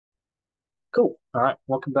Cool. All right.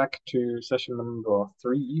 Welcome back to session number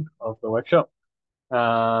 3 of the workshop.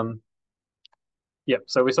 Um, yeah,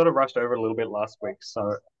 so we sort of rushed over a little bit last week.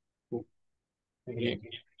 So, ooh, thank you.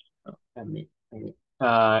 Oh, and me. Thank you.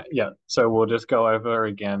 Yeah, so we'll just go over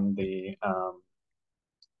again the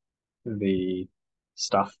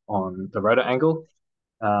stuff on the rotor angle.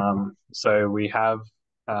 So we have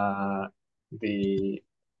uh, the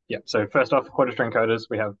yeah. So first off, quarter string coders.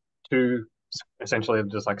 We have two essentially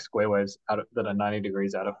just like square waves that are 90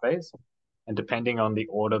 degrees out of phase. And depending on the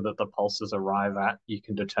order that the pulses arrive at, you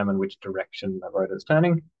can determine which direction the rotor is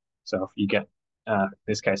turning. So if you get, in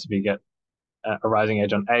this case, if you get a rising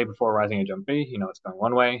edge on A before a rising edge on B, you know it's going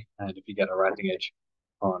one way. And if you get a rising edge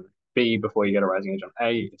on B before you get a rising edge on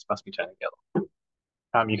A, it must be turning the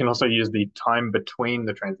other. You can also use the time between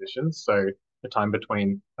the transitions. So the time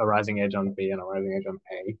between a rising edge on B and a rising edge on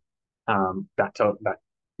A, that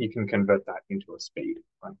you can convert that into a speed,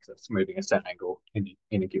 right? Because it's moving a set angle in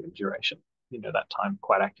a given duration. You know that time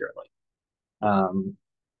quite accurately. Um,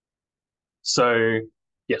 so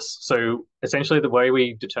yes, so essentially the way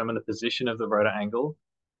we determine the position of the rotor angle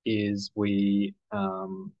is there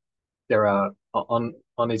are on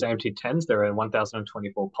these AMT10s there are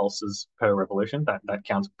 1024 pulses per revolution. That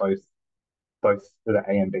counts both the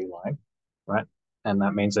A and B line, right? And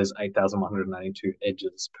that means there's 8,192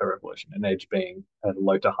 edges per revolution, an edge being a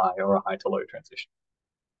low to high or a high to low transition.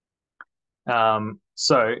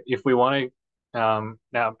 So if we want to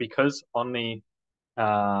now, because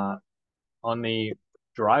uh, on the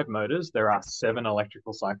drive motors there are 7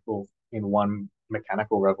 electrical cycles in one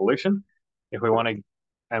mechanical revolution. If we want to,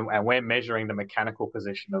 and we're measuring the mechanical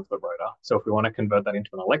position of the rotor. So if we want to convert that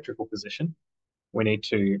into an electrical position, we need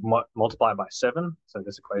to multiply it by 7. So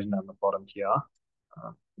this equation down the bottom here.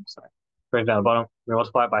 Sorry, equation down the bottom. We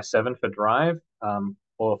multiply it by 7 for drive,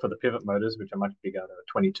 or for the pivot motors, which are much bigger. There are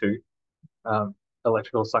 22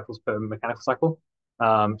 electrical cycles per mechanical cycle.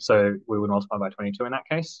 So we would multiply by 22 in that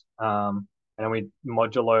case. And then we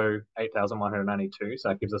modulo 8,192, so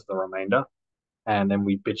that gives us the remainder. And then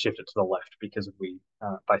we bit shift it to the left because we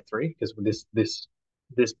by 3, because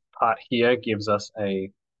this part here gives us a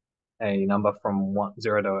number from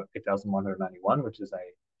 0 to 8,191, which is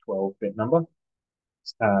a 12-bit number.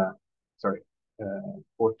 Uh, sorry,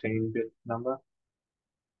 14-bit number.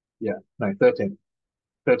 Yeah, no, 13-bit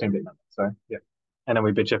number. So yeah, and then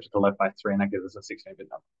we bit shift it to the left by 3, and that gives us a 16-bit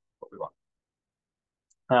number. What we want.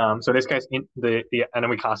 So in this case, and then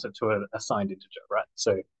we cast it to a assigned integer, right?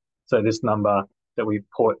 So this number that we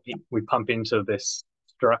pump into this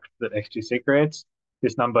struct that XGC creates.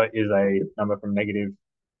 This number is a number from negative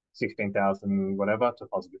 16,000 whatever to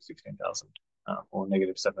positive 16,000, or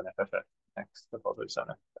negative 7 FFF x to positive 7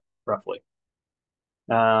 FFF, roughly.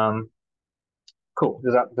 Cool.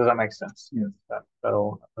 Does that make sense? Yes. That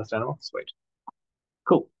all understandable? Sweet.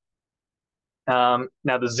 Cool. Now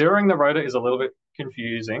the zeroing the rotor is a little bit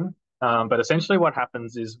confusing, but essentially what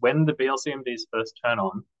happens is when the BLCMDs first turn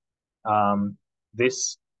on,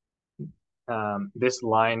 this this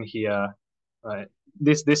line here, right,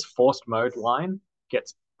 this forced mode line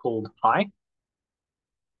gets pulled high,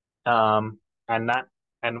 and that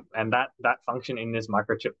function in this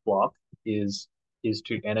microchip block is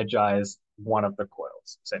to energize one of the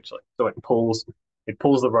coils essentially. So it pulls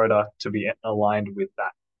the rotor to be aligned with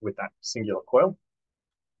that singular coil.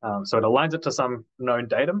 So it aligns it to some known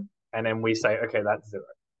datum, and then we say, okay, that's 0.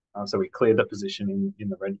 So we clear the position in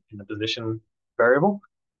the position variable,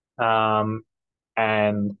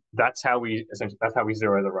 and that's how we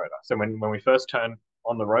zero the rotor. So when we first turn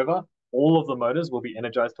on the rover, all of the motors will be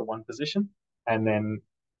energized to one position, and then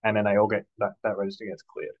they all get that register gets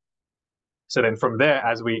cleared. So then from there,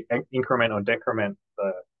 as we increment or decrement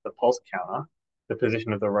the pulse counter, the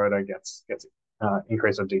position of the rotor gets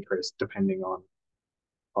increased or decreased depending on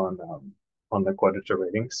the quadrature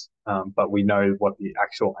readings, but we know what the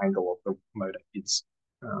actual angle of the motor is.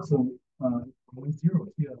 So with 0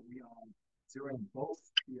 here, we are zeroing both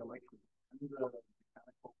the electrical and the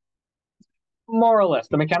mechanical. More or less,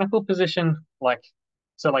 the mechanical position, like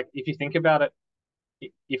if you think about it,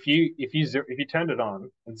 if you turned it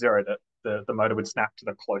on and zeroed it, the motor would snap to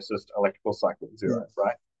the closest electrical cycle 0, yes,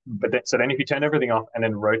 right? Mm-hmm. But then if you turned everything off and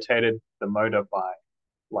then rotated the motor by,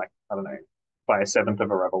 like, I don't know, by a 1/7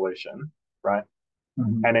 of a revolution, right?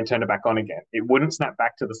 Mm-hmm. And then turned it back on again, it wouldn't snap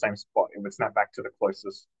back to the same spot. It would snap back to the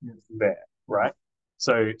closest, yes, there, right?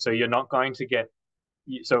 So you're not going to get,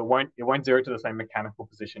 so it won't zero to the same mechanical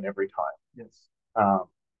position every time. Yes.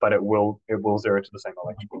 But it will zero to the same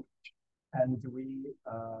electrical position. And do we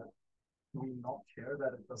not care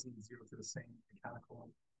that it doesn't zero to the same mechanical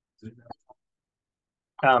position?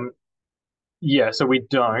 Yeah, so we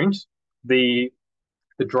don't. the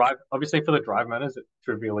drive, obviously for the drive motors, it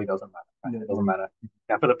trivially doesn't matter. Right? It doesn't matter.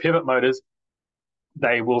 Now for the pivot motors,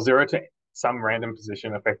 they will zero to some random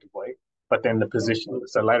position effectively, but then the position.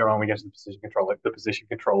 So later on, we get to the position controller. The position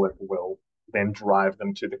controller will then drive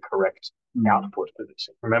them to the correct output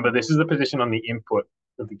position. Remember, this is the position on the input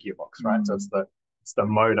of the gearbox, right? So it's the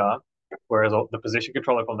motor, whereas the position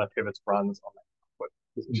controller from the pivots runs on the output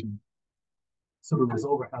position. So the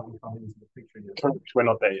resolver hasn't come into the picture yet. We're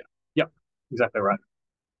not there yet. Yep, exactly right.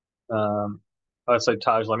 So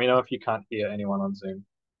Taj, let me know if you can't hear anyone on Zoom.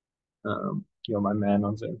 You're my man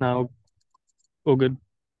on Zoom. No, all good.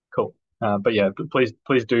 Cool. But yeah, please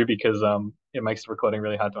do, because it makes the recording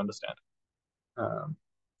really hard to understand.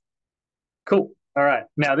 Cool. All right.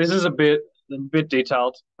 Now this is a bit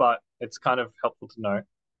detailed, but it's kind of helpful to know.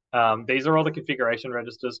 These are all the configuration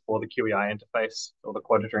registers for the QEI interface, or the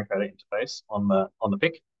quad encoder interface on the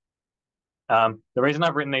PIC. The reason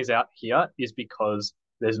I've written these out here is because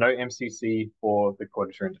there's no MCC for the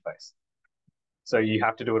quadrature interface, so you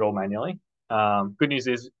have to do it all manually. Good news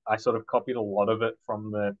is I sort of copied a lot of it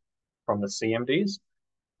from the CMDs,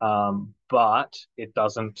 but it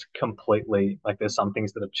doesn't completely, like, there's some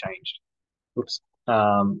things that have changed. Oops.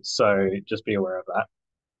 So just be aware of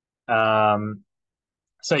that.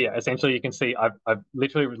 So yeah, essentially you can see I've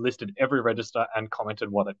literally listed every register and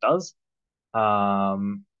commented what it does.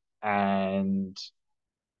 And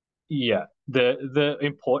yeah, the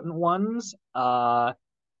important ones are,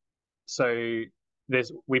 so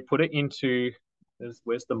we put it into,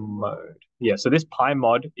 where's the mode? Yeah, so this pi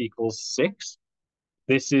mod equals 6.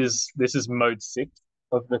 This is mode 6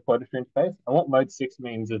 of the quadrature interface. And what mode 6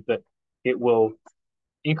 means is that it will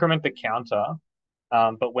increment the counter,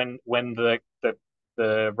 but when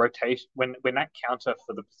the rotation, when that counter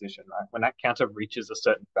for the position, right, when that counter reaches a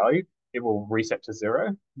certain value, it will reset to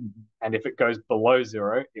 0. And if it goes below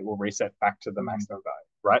 0, it will reset back to the maximum value,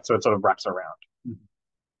 right? So it sort of wraps around.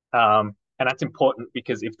 And that's important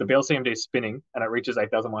because if the BLCMD is spinning and it reaches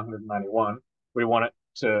 8,191, we want it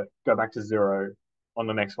to go back to 0 on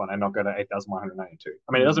the next one and not go to 8,192.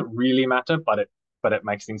 I mean, it doesn't really matter, but it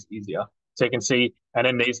makes things easier. So you can see, and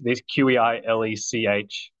then these QEI,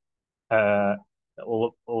 LECH,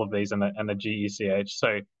 all of these, and the GECH.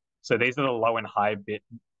 So these are the low and high bit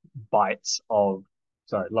bytes of,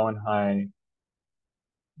 low and high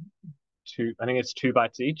I think it's 2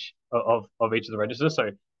 bytes each of each of the registers.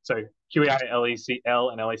 So QEI,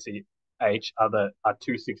 LECL, and LECH are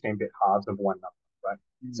two 16-bit halves of one number, right?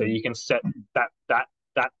 So you can set that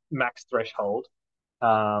max threshold,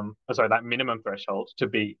 that minimum threshold, to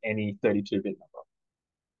be any 32-bit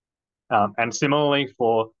number. And similarly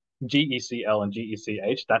for GECL and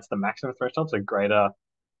GECH, that's the maximum threshold, so greater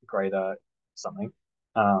something.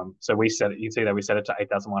 So we set it. You can see that we set it to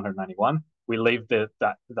 8,191. We leave the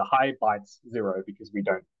high bytes 0 because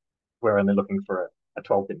we're only looking for a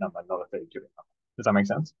 12-bit number, not a 32-bit number. Does that make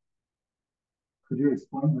sense? Could you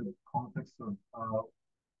explain the context of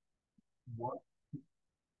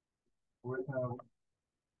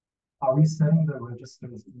are we setting the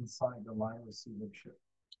registers inside the line receiver chip?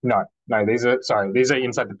 No, these are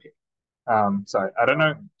inside the PIC. So I don't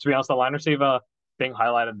know. To be honest, the line receiver being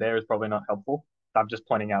highlighted there is probably not helpful. I'm just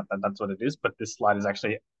pointing out that that's what it is, but this slide is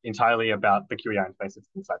actually entirely about the QEI interface. It's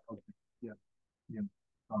inside. Yeah.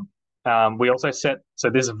 We also set, so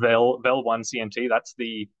this VEL1 CNT, that's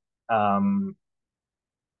the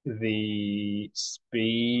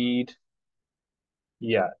speed.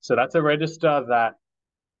 Yeah, so that's a register that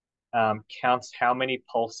counts how many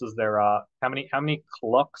pulses there are, how many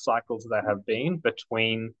clock cycles there have been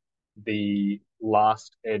between the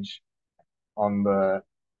last edge on the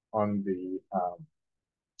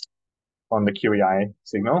QEI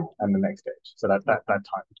signal and the next edge. So that time,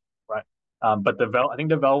 right? But I think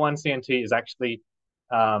the VEL1 CNT is actually,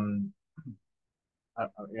 you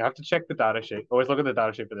have to check the data sheet. Always look at the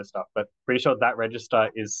data sheet for this stuff, but pretty sure that register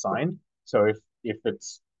is signed. So if the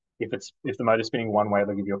motor is spinning one way,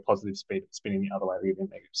 they'll give you a positive speed. If it's spinning the other way, they'll give you a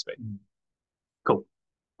negative speed. Cool.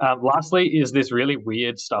 Lastly is this really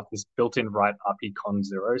weird stuff, this built-in write RPCon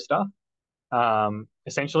 0 stuff.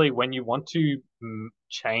 Essentially, when you want to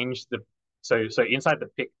change so inside the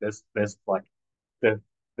PIC, there's like the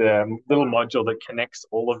little module that connects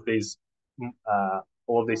all of these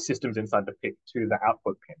systems inside the PIC to the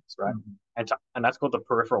output pins, right? And that's called the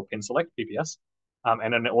peripheral pin select, PPS.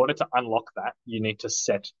 And in order to unlock that, you need to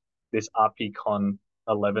set this RPCon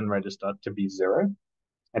 11 register to be 0.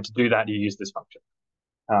 And to do that, you use this function.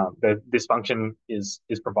 This function is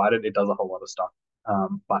provided. It does a whole lot of stuff.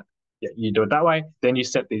 But yeah, you do it that way. Then you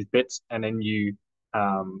set these bits, and then you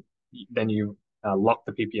lock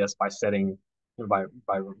the PPS by doing that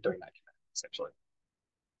command. essentially.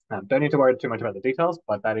 Don't need to worry too much about the details,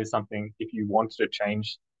 but that is something if you want to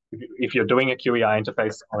change, if you're doing a QEI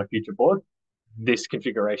interface on a future board, this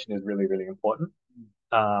configuration is really, really important.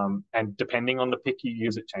 And depending on the PIC you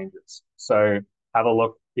use, it changes. So have a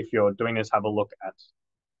look, if you're doing this, have a look at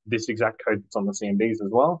this exact code that's on the CMDs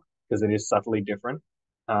as well, because it is subtly different.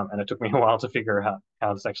 And it took me a while to figure out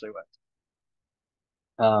how this actually works.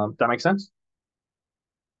 That makes sense?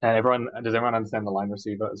 And does everyone understand the line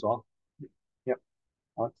receiver as well? Yep.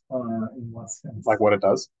 In what sense? Like what it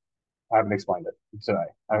does? I haven't explained it today.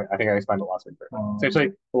 I think I explained it last week.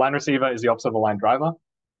 Essentially, the line receiver is the opposite of a line driver,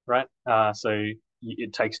 right? So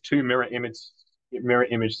it takes two mirror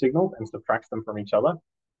image signals and subtracts them from each other,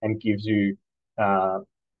 and gives you the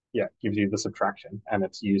subtraction, and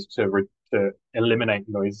it's used to eliminate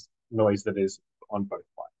noise that is on both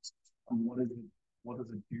lines. And what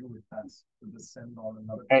does it do with that? Does it send on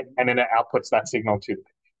another? And then it outputs that signal to the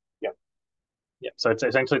pitch. Yeah. Yeah. So it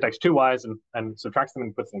essentially takes two wires and subtracts them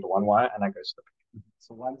and puts them into one wire, and that goes to the pitch.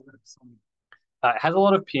 So why does it have so many? It has a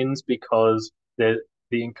lot of pins because the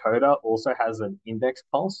encoder also has an index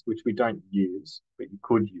pulse, which we don't use, but you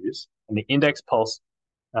could use. And the index pulse,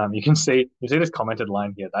 you see this commented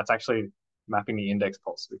line here. That's actually mapping the index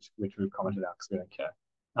pulse, which we've commented out because we don't care.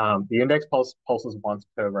 The index pulses once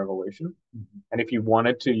per revolution. And if you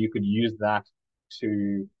wanted to, you could use that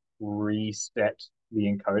to reset the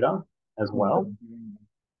encoder as well.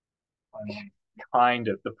 Kind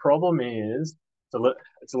of. The problem is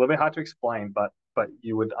it's a little bit hard to explain, but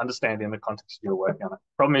you would understand in the context you're working on it.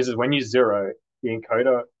 Problem is when you zero, the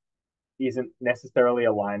encoder isn't necessarily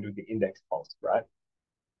aligned with the index pulse, right?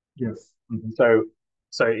 Yes. So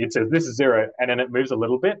it says this is zero, and then it moves a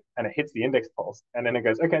little bit, and it hits the index pulse, and then it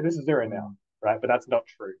goes, okay, this is zero now, right? But that's not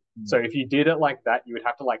true. So if you did it like that, you would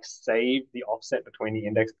have to like save the offset between the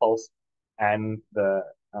index pulse and the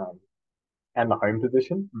home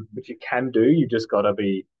position, which you can do. You just got to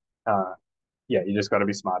be,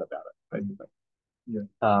 smart about it, basically. Yeah.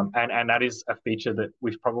 And that is a feature that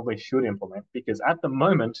we probably should implement, because at the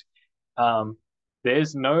moment,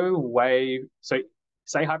 there's no way. So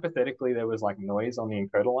say hypothetically there was like noise on the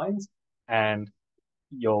encoder lines, and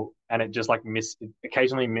it just like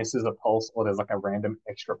occasionally misses a pulse, or there's like a random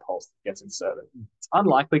extra pulse that gets inserted. It's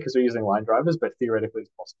unlikely because we're using line drivers, but theoretically it's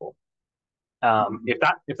possible. If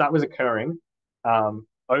that was occurring,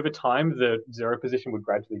 over time the zero position would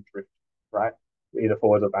gradually drift, right? Either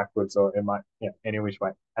forwards or backwards, or it might, any which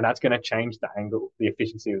way, and that's going to change the angle, the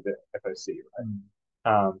efficiency of the FOC,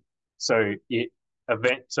 right? So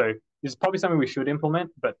this is probably something we should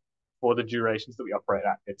implement, but for the durations that we operate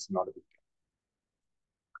at, it's not a big deal.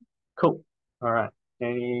 Cool. All right.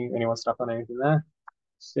 Anyone stuck on anything there?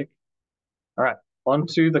 Sick. All right. On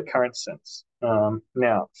to the current sense.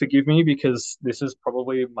 Now, forgive me because this is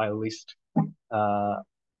probably my least, the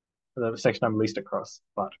section I'm least across,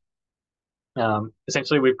 but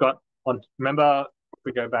essentially we've got remember, if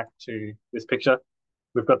we go back to this picture,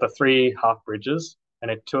 we've got the three half bridges, and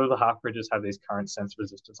two of the half bridges have these current sense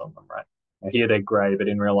resistors on them, right? Now here they're gray, but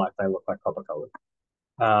in real life they look like copper colored.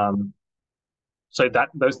 So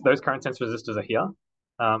those current sense resistors are here.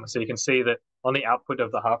 So you can see that on the output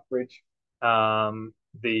of the half bridge, all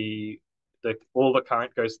the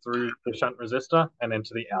current goes through the shunt resistor and then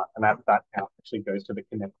to the out, and that out actually goes to the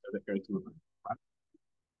connector that goes to the motor, right?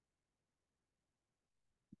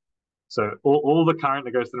 So all the current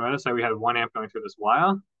that goes to the motor, say we had 1 amp going through this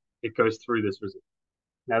wire, it goes through this resistor.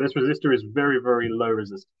 Now this resistor is very, very low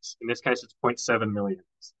resistance. In this case, it's 0.7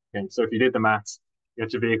 milliamps. Okay, so if you did the maths, you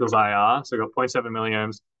got your vehicle's IR, so we've got 0.7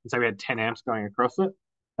 milliamps, and say we had 10 amps going across it,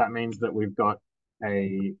 that means that we've got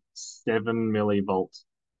a 7 millivolt,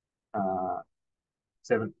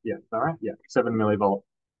 7 millivolt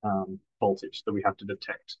voltage that we have to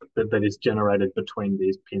detect that is generated between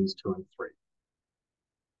these pins 2 and 3. Does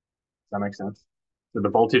that make sense? So the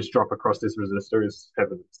voltage drop across this resistor is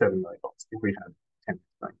 7 millivolts if we had 10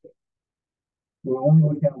 right there. We're only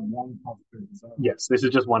looking at one half bridge. Yes, this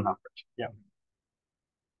is just one half bridge. Yeah.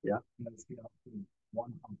 Yeah. Let's get up to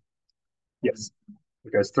one half. Yes.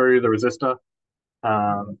 It goes through the resistor.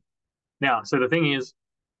 Now, so the thing is,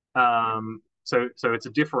 so it's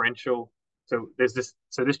a differential. So this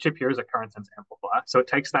chip here is a current sense amplifier. So it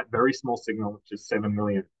takes that very small signal, which is 7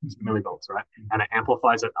 millivolts, right? And it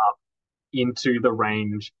amplifies it up into the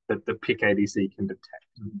range that the PIC ADC can detect.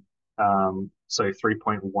 So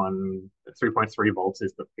 3.3 volts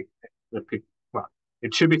is the PIC. Well,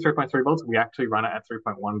 it should be 3.3 volts. We actually run it at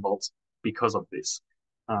 3.1 volts because of this,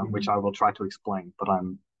 which I will try to explain, but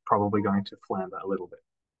I'm probably going to flounder a little bit.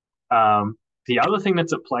 The other thing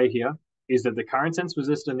that's at play here is that the current sense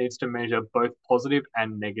resistor needs to measure both positive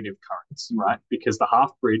and negative currents, right? Because the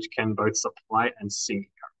half bridge can both supply and sink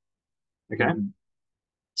current. Okay.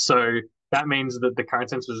 So that means that the current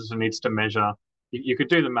sense resistor needs to measure. You could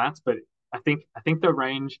do the maths, but I think the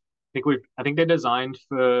range. I think they're designed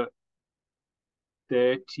for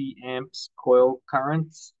 30 amps coil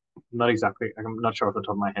currents. Not exactly. I'm not sure off the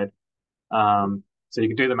top of my head. So you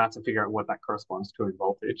can do the maths and figure out what that corresponds to in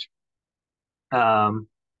voltage.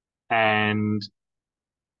 And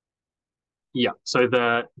yeah, so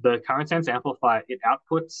the current sense amplifier, it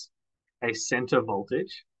outputs a center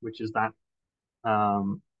voltage, which is that. I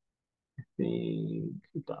think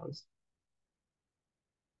it does.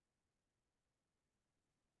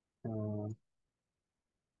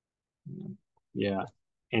 Yeah.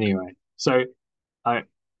 Anyway, so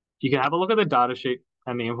you can have a look at the data sheet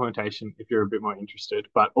and the implementation if you're a bit more interested.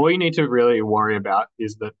 But all you need to really worry about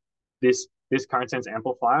is that this current sense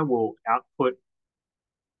amplifier will output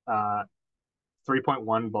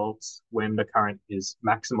 3.1 volts when the current is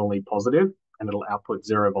maximally positive, and it'll output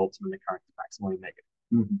 0 volts when the current is maximally negative.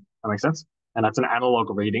 That makes sense? And that's an analog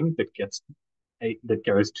reading that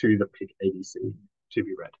goes to the PIC ADC to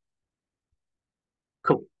be read.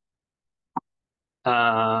 Cool.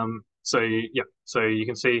 So you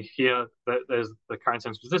can see here that there's the current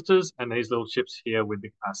sense resistors and these little chips here with the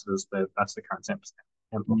capacitors. That's the current sense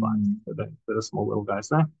amplifiers. So they're the small little guys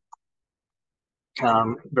there.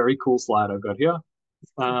 Very cool slide I've got here.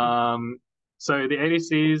 So the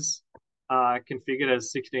ADCs are configured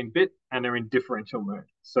as 16-bit and they're in differential mode.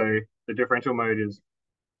 So the differential mode is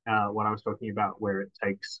what I was talking about, where it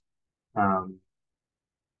takes so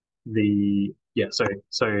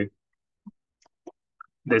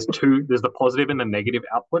there's the positive and the negative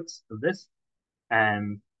outputs of this,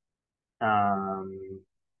 and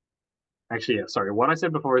actually, yeah, sorry, what I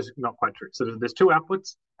said before is not quite true. So there's two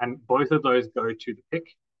outputs, and both of those go to the PIC.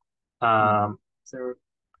 Is there a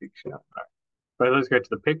picture? No. Both of those go to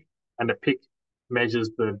the PIC, and the PIC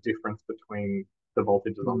measures the difference between the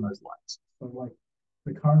voltages on those lines. So like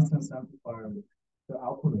the current sense amplifier, the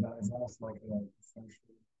output of that is almost like a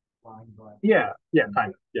essentially line drive. Yeah,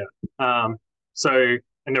 kind of, yeah. So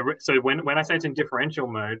when I say it's in differential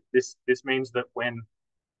mode, this means that when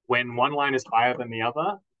one line is higher than the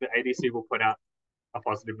other, the ADC will put out a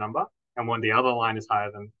positive number, and when the other line is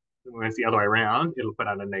higher than when it's the other way around, it'll put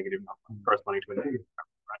out a negative number corresponding to a negative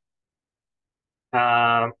number.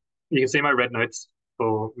 Right. You can see my red notes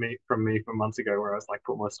from me from months ago, where I was like,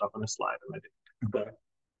 put more stuff on a slide, and I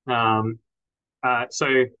did.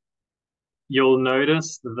 So you'll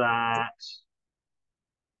notice that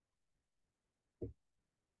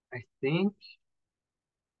I think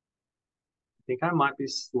I might be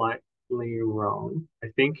slightly wrong. I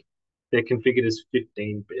think they're configured as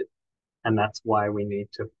 15-bit, and that's why we need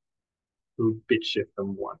to bit shift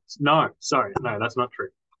them once. No, sorry, no, that's not true.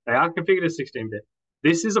 They are configured as 16-bit.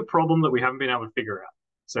 This is a problem that we haven't been able to figure out.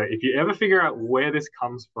 So if you ever figure out where this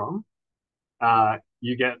comes from,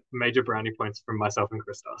 you get major brownie points from myself and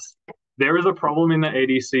Christos. There is a problem in the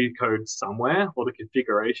ADC code somewhere, or the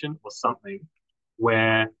configuration or something,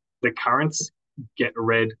 where the currents get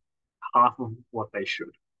read half of what they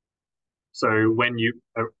should. So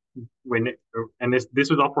this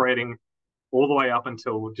was operating all the way up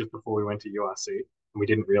until just before we went to URC, and we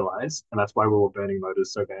didn't realize, and that's why we were burning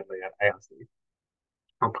motors so badly at ARC.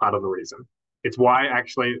 Or part of the reason. It's why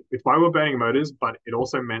we're burning motors, but it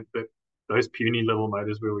also meant that those puny little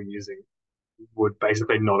motors we were using would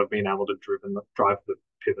basically not have been able to drive the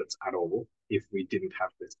pivots at all if we didn't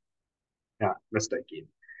have this mistake in.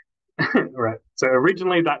 Right. So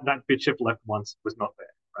originally that bit shift left once was not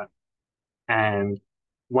there, right? And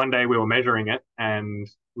one day we were measuring it and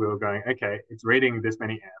we were going, okay, it's reading this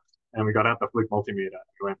many amps. And we got out the flick multimeter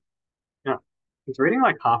and we went, yeah, it's reading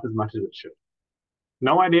like half as much as it should.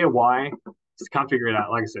 No idea why. Just can't figure it out.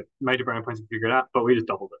 Like I said, major brownie points to figure it out, but we just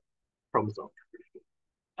doubled it. Problem solved.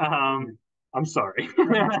 I'm sorry.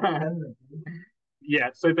 Yeah,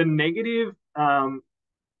 so the negative,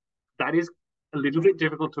 that is a little bit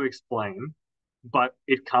difficult to explain, but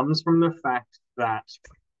it comes from the fact that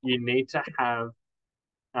you need to have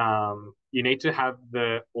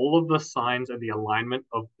all of the signs and the alignment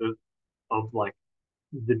of the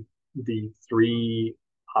three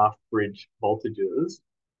half bridge voltages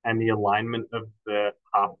and the alignment of the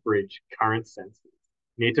half bridge current sensors.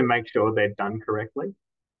 You need to make sure they're done correctly.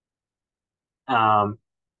 And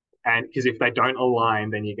because if they don't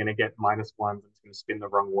align, then you're going to get -1s, and it's going to spin the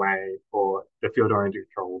wrong way, or the field oriented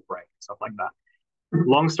control will break, stuff like that.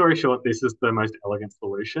 Long story short, this is the most elegant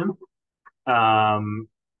solution.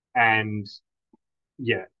 And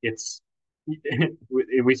yeah, it's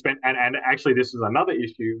we spent, and actually this was another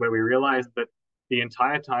issue where we realized that the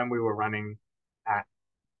entire time we were running at,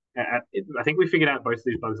 I think we figured out both of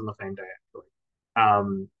these bugs on the same day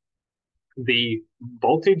actually. The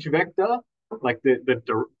voltage vector, like the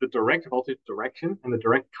direct voltage direction and the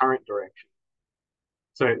direct current direction.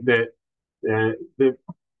 So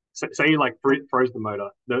say you like froze the motor,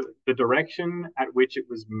 the direction at which it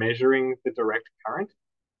was measuring the direct current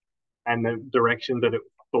and the direction that it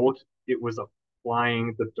thought it was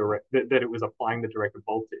applying that it was applying the direct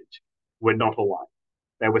voltage were not aligned.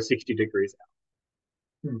 They were 60 degrees out.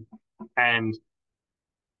 And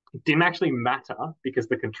it didn't actually matter because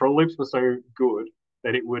the control loops were so good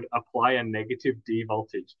that it would apply a negative D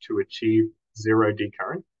voltage to achieve 0 D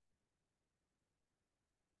current.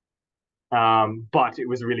 But it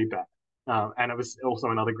was really bad. And it was also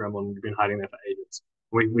another gremlin we've been hiding there for ages.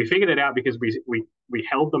 We figured it out because we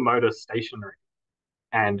held the motor stationary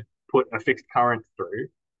and put a fixed current through,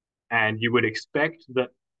 and you would expect that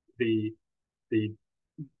the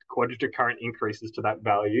quadrature current increases to that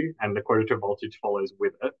value and the quadrature voltage follows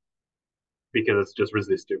with it because it's just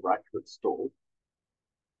resistive, right? Because it's stalled.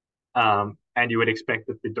 And you would expect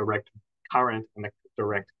that the direct current and the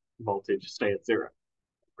direct voltage stay at 0,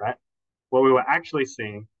 right? What we were actually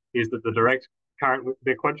seeing is that the direct current,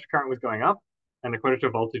 the quadrature current was going up and the quadrature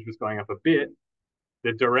voltage was going up a bit.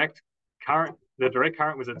 The direct current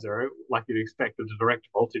was at 0, like you'd expect, but the direct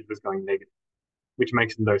voltage was going negative, which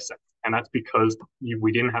makes no sense. And that's because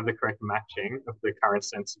we didn't have the correct matching of the current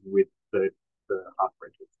sensor with the half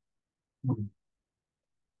bridges.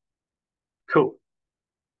 Cool.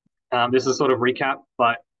 This is sort of recap,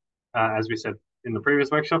 but as we said in the previous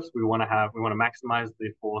workshops, we want to maximize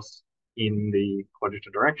the force in the quadrature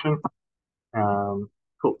direction.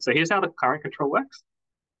 Cool. So here's how the current control works.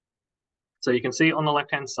 So you can see on the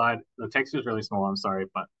left-hand side, the text is really small, I'm sorry,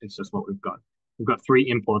 but it's just what we've got. We've got 3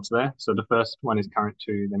 imports there. So the first one is current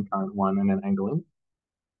 2, then current 1, and then angle in.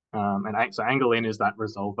 So angle in is that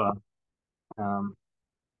resolver,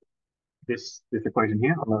 this equation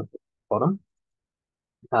here on the bottom.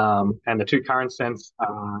 And the 2 current sense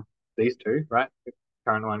are these 2, right?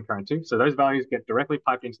 Current 1, current 2. So those values get directly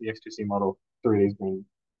piped into the X2C model through these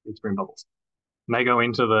green bubbles. And they go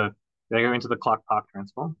into the Clark-Park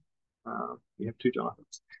transform. We have 2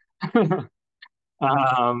 Jonathans.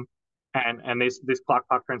 And this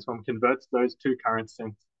Clark-Park transform converts those 2 current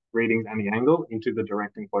sense readings and the angle into the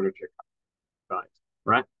direct and quadrature values,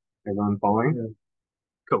 right? Everyone following? Yeah.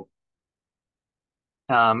 Cool.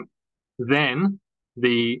 Then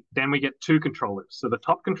we get 2 control loops. So the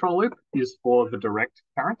top control loop is for the direct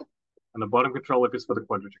current, and the bottom control loop is for the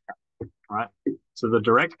quadrature current, right? So the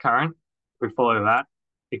direct current, we follow that.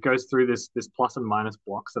 It goes through this plus and minus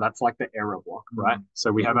block. So that's like the error block, right?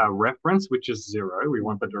 So we have our reference, which is 0. We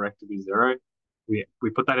want the direct to be 0. We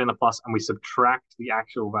put that in the plus and we subtract the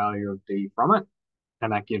actual value of D from it.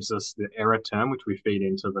 And that gives us the error term, which we feed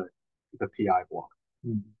into the PI block.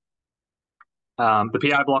 The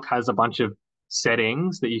PI block has a bunch of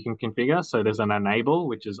settings that you can configure. So there's an enable,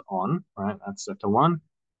 which is on, right? That's set to 1.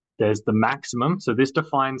 There's the maximum. So this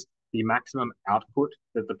defines the maximum output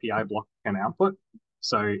that the PI block can output.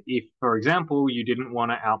 So if, for example, you didn't want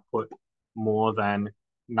to output more than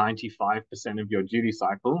 95% of your duty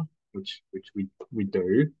cycle, which we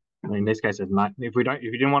do. In this case, if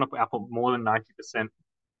you didn't want to output more than 90%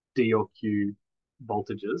 D or Q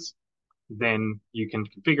voltages, then you can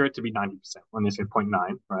configure it to be 90%. When they say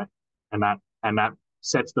 0.9, right? And that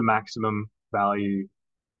sets the maximum value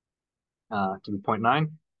to be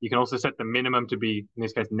 0.9. You can also set the minimum to be, in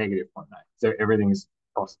this case, negative 0.9. So everything is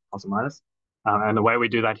plus or minus. And the way we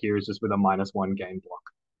do that here is just with a -1 gain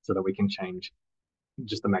block, so that we can change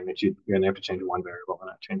just the magnitude. You only have to change 1 variable, and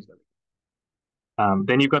that changes everything.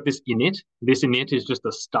 Then you've got this init. This init is just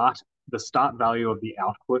the start value of the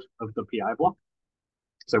output of the PI block.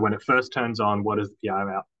 So when it first turns on, what is the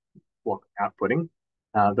PI block outputting?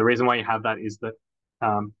 The reason why you have that is that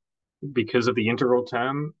because of the integral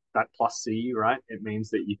term, that plus C, right? It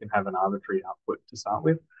means that you can have an arbitrary output to start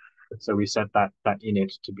with. So we set that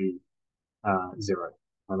init to be 0,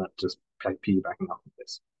 and that just piggybacking off of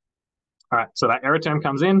this. All right, so that error term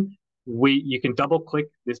comes in. You can double click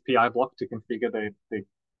this PI block to configure the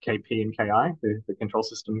KP and KI, the control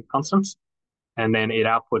system constants, and then it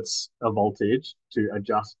outputs a voltage to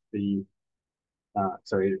adjust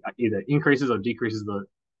so it either increases or decreases the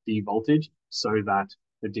D voltage so that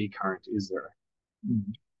the D current is 0.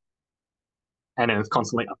 And then it's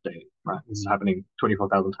constantly updating, right? This is happening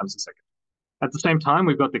 24,000 times a second. At the same time,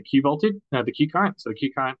 we've got the Q voltage, the Q current. So the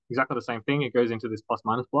Q current, exactly the same thing. It goes into this plus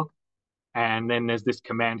minus block. And then there's this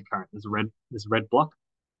command current, this red block.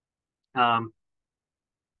 Um,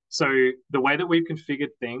 so the way that we've configured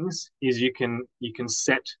things is you can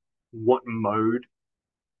set what mode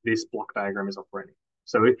this block diagram is operating.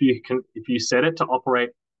 So if you set it to operate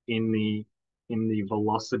in the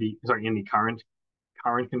velocity, sorry, in the current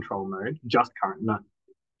control mode, just current, not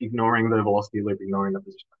ignoring the velocity loop, ignoring the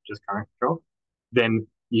position, just current control, then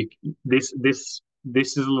you this is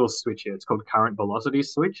a little switch here. It's called current velocity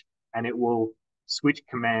switch, and it will switch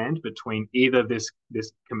command between either this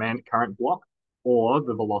command current block or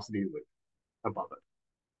the velocity loop above it.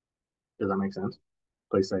 Does that make sense?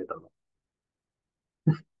 Please say it doesn't.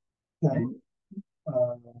 Okay.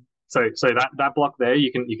 So that block there,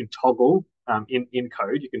 you can toggle in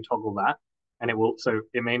code. You can toggle that, and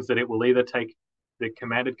it means that it will either take the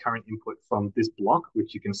commanded current input from this block,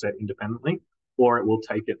 which you can set independently, or it will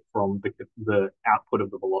take it from the output of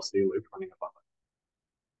the velocity loop running above it.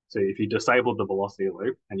 So if you disabled the velocity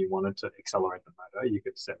loop and you wanted to accelerate the motor, you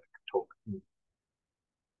could set a torque.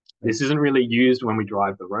 This isn't really used when we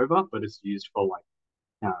drive the rover, but it's used for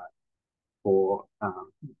uh, for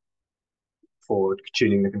um, for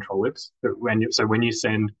tuning the control loops. So when you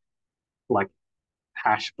send like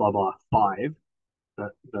hash blah blah 5,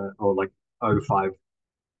 or like 05,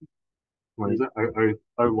 what is it?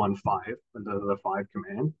 015, the 5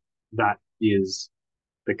 command, that is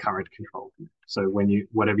the current control command. So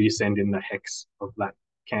whatever you send in the hex of that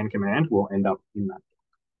CAN command will end up in that.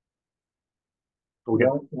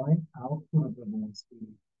 Why output of the velocity?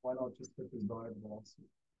 Why not just the desired velocity?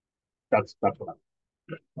 That's what I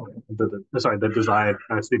Okay. the desired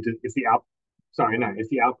it's the out sorry no it's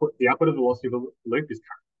the output of the velocity loop is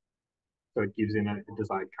current, so it gives in a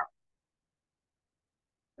desired current.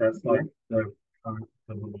 That's like the current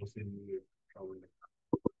velocity controlling the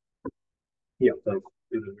current. Yeah, So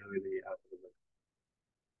is it really the output of the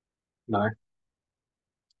no,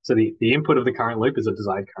 so the input of the current loop is a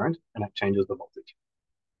desired current, and it changes the voltage.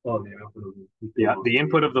 the output of The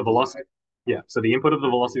input of the velocity, yeah, so the input of the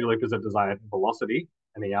velocity loop is a desired velocity,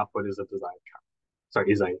 and the output is a desired current. So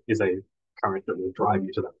is a current that will drive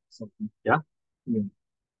you to that. something. Yeah. Yeah.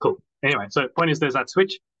 Cool. Anyway, so the point is there's that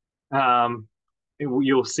switch.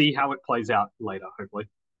 You'll see how it plays out later, hopefully.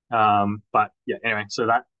 But yeah, anyway, so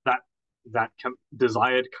that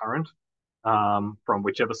desired current from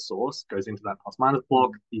whichever source goes into that plus minus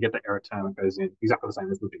block, you get the error term. It goes in exactly the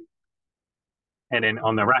same as the B. And then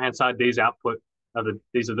on the right hand side, these are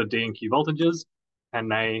the D and Q voltages,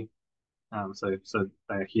 and so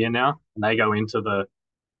they're here now, and they go into the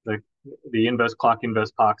inverse Clark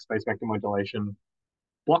inverse Park space vector modulation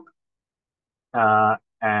block,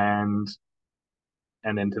 and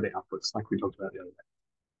then to the outputs like we talked about the other day.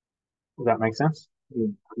 Does that make sense? Yeah.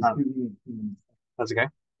 That's okay.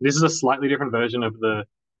 This is a slightly different version of the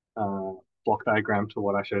block diagram to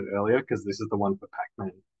what I showed earlier, because this is the one for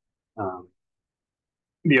Pac-Man.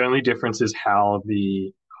 The only difference is how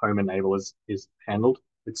the home enable is handled.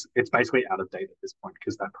 It's basically out of date at this point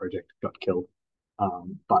because that project got killed.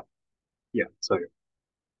 But yeah, so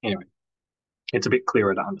anyway, it's a bit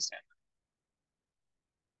clearer to understand.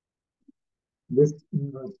 This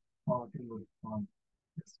inverse parking with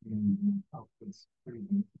is being outputs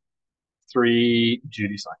 3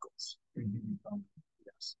 duty cycles. 3 dB.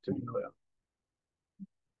 Yes, to be clear.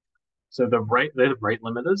 So the rate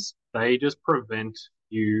limiters, they just prevent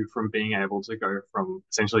you from being able to go from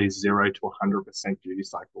essentially 0 to 100% duty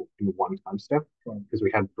cycle in one time step, because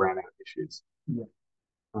we had brownout issues. Yeah.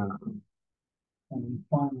 And then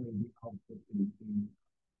finally, the output is the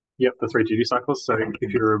Yep, the 3 duty cycles. So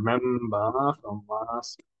if you remember from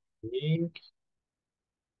last week,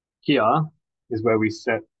 here is where we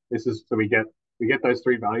set. This is so we get those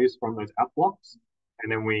 3 values from those out blocks,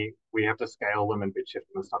 and then we have to scale them and bit shift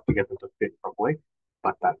them and stuff to get them to fit properly.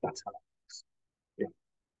 But that's how that works. Yeah.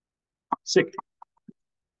 Sick.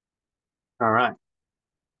 All right.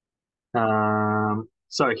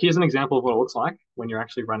 So here's an example of what it looks like when you're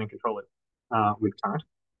actually running control loop with current.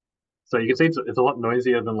 So you can see it's a lot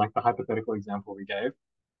noisier than like the hypothetical example we gave,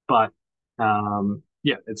 but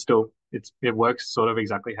yeah, it works sort of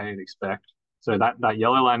exactly how you'd expect. So that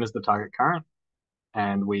yellow line is the target current,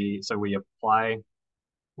 and we set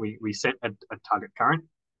a target current,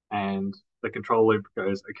 and the control loop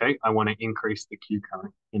goes, okay, I want to increase the Q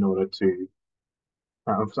current in order to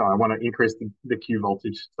I want to increase the Q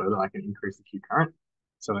voltage so that I can increase the Q current.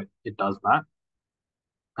 So it does that.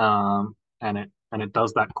 And it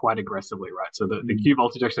does that quite aggressively, right? So the Q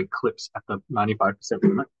voltage actually clips at the 95%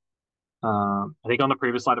 limit. I think on the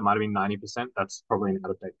previous slide it might have been 90%. That's probably an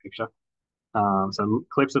out-of-date picture. So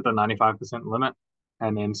clips at the 95% limit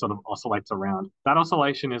and then sort of oscillates around. That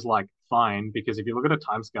oscillation is like fine because if you look at a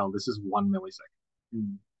timescale, this is 1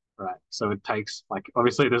 millisecond. right? So it takes like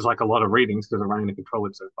obviously there's like a lot of readings because we're running the control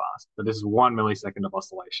loop so fast, but this is 1 millisecond of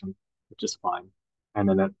oscillation, which is fine. And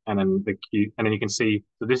then the Q and then you can see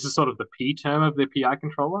so this is sort of the P term of the PI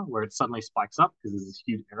controller where it suddenly spikes up because there's this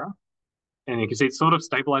huge error. And you can see it sort of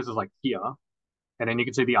stabilizes like here, and then you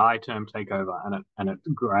can see the I term take over and it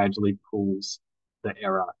gradually pulls the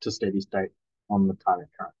error to steady state on the target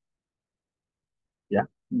current. Yeah.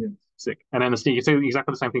 Yeah. Sick. And then you can see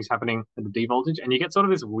exactly the same things happening at the D voltage, and you get sort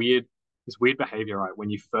of this weird behavior, right? When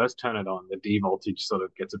you first turn it on, the D voltage sort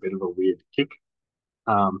of gets a bit of a weird kick.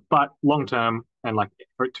 But long term and like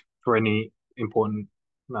for any important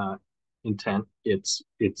intent, it's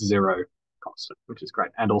zero constant, which is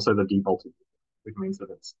great. And also the D voltage, which means that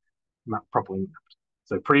it's properly mapped.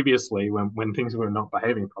 So previously, when things were not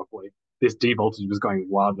behaving properly, this D voltage was going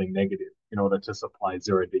wildly negative in order to supply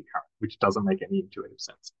zero D current, which doesn't make any intuitive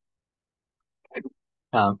sense.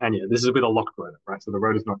 And yeah, this is with a locked rotor, right? So the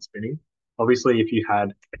rotor's not spinning. Obviously,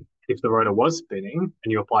 if the rotor was spinning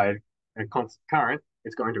and you apply a constant current,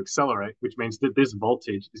 it's going to accelerate, which means that this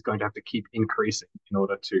voltage is going to have to keep increasing in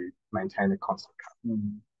order to maintain a constant current.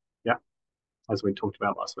 Mm-hmm. Yeah, as we talked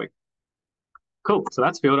about last week. Cool. So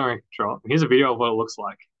that's field area control. And here's a video of what it looks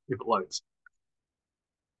like if it loads.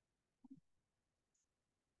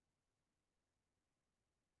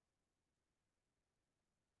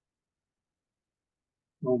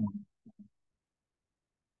 Oh my.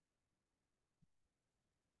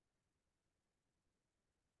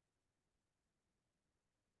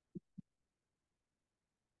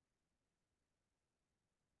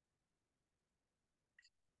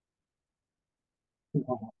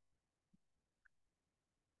 Oh.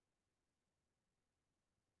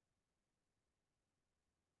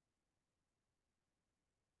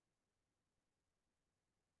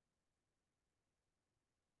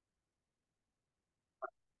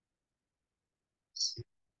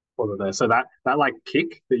 There. So that like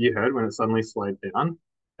kick that you heard when it suddenly slowed down,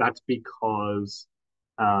 that's because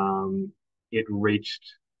um, it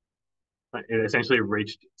essentially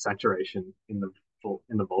reached saturation in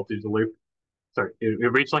the voltage loop. Sorry,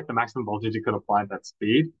 it reached like the maximum voltage it could apply at that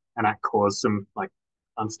speed, and that caused some like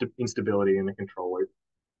instability in the control loop.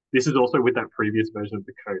 This is also with that previous version of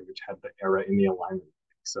the code, which had the error in the alignment.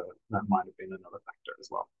 So that might have been another factor as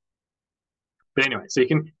well. But anyway, so you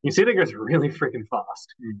can see that it goes really freaking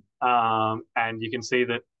fast, and you can see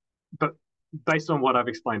that. But based on what I've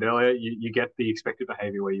explained earlier, you get the expected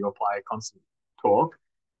behavior where you apply a constant torque,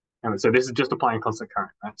 and so this is just applying constant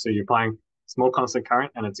current, right? So you're applying small constant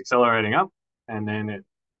current, and it's accelerating up, and then it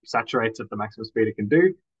saturates at the maximum speed it can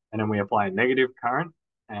do, and then we apply a negative current,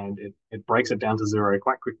 and it breaks it down to zero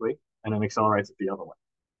quite quickly, and then accelerates it the other way.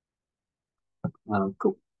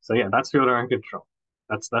 Cool. So yeah, that's field area control.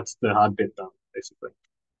 That's the hard bit done, basically.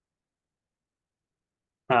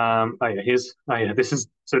 This is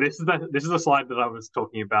the slide that I was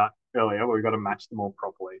talking about earlier, where we've got to match them all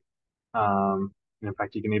properly. And in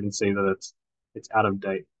fact, you can even see that it's out of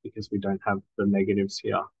date because we don't have the negatives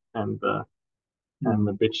here and the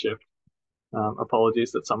bit shift.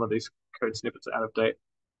 Apologies that some of these code snippets are out of date.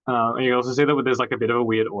 And you can also see that there's like a bit of a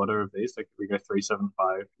weird order of these. Like if we go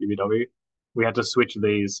 375 UBW, we had to switch 5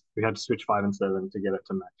 and 7 to get it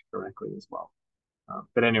to match correctly as well.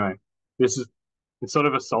 But anyway, it's sort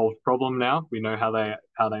of a solved problem now. We know how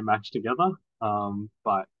they match together,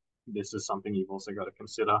 but this is something you've also got to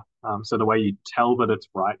consider. So the way you tell that it's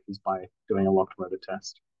right is by doing a locked rotor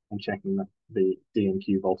test and checking that the D and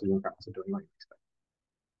Q voltage and currents are doing what you expect.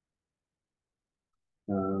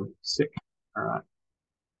 Sick. All right.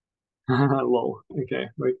 Lol. Okay,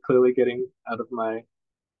 we're clearly getting out of my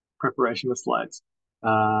preparation of slides. So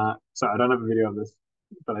I don't have a video of this,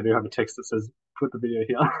 but I do have a text that says put the video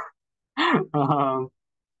here.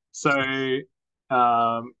 So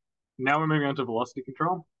now we're moving on to velocity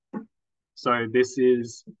control. So this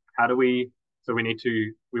is we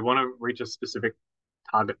want to reach a specific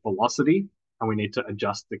target velocity, and we need to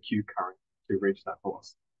adjust the Q current to reach that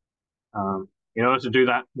velocity. In order to do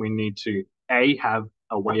that, we need to have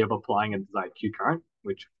a way of applying a desired Q current,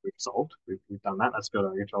 which we've solved. We've done that. That's field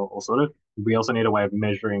area control all sorted. We also need a way of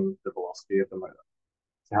measuring the velocity of the motor.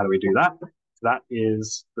 So how do we do that? So that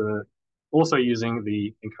is also using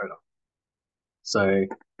the encoder. So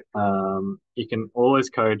you can always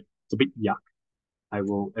code. It's a bit yuck, I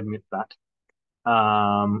will admit that.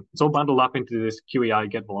 It's all bundled up into this QEI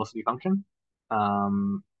get velocity function.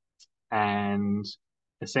 And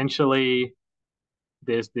essentially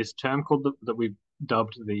there's this term called that we've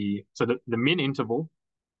dubbed the min interval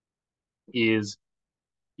is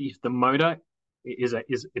if the motor it's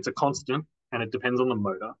a constant and it depends on the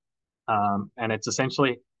motor. And it's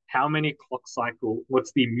essentially how many clock cycles,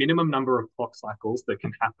 what's the minimum number of clock cycles that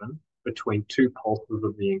can happen between two pulses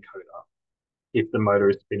of the encoder if the motor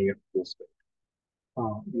is spinning at full speed.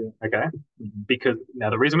 Yeah. Okay. Because now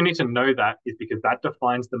the reason we need to know that is because that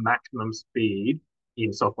defines the maximum speed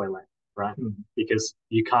in software land, right? Because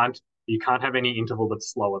you can't have any interval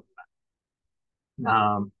that's slower than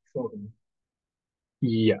that.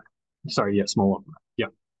 Yeah. Sorry, yeah, smaller than that.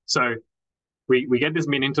 Yeah. So we get this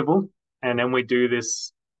min interval, and then we do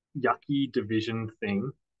this yucky division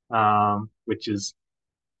thing, which is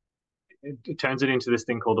it turns it into this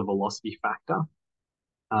thing called a velocity factor.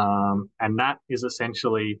 And that is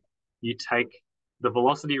essentially you take the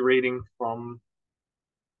velocity reading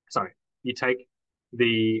you take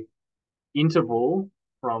the interval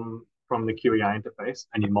from the QEI interface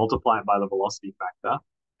and you multiply it by the velocity factor,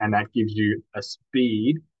 and that gives you a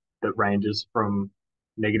speed that ranges from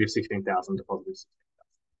negative 16,000 to positive 16,000.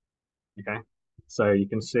 Okay, so you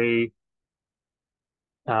can see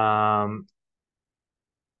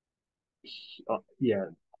yeah,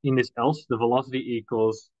 in this else, the velocity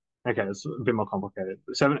equals, okay, it's a bit more complicated.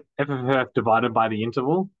 7 FFF divided by the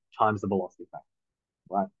interval times the velocity factor,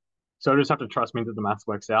 right? So I just have to trust me that the maths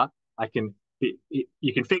works out.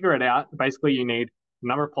 You can figure it out. Basically, you need the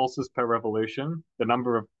number of pulses per revolution, the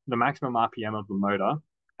maximum RPM of the motor,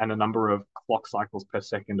 and the number of clock cycles per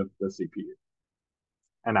second of the CPU.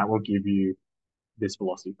 And that will give you this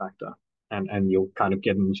velocity factor. And you'll kind of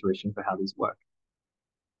get an intuition for how these work.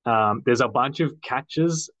 There's a bunch of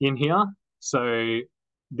catches in here. So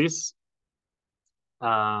this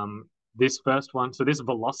first one, so this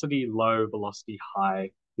velocity low, velocity high,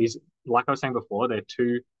 these, like I was saying before, they're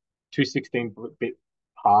two 16-bit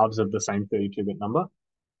halves of the same 32-bit number.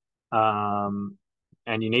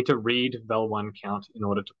 And you need to read vel1 count in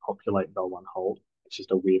order to populate vel1 hold. It's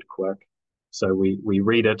just a weird quirk. So we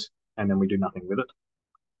read it and then we do nothing with it.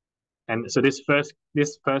 And so this first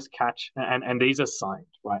catch, and these are signed,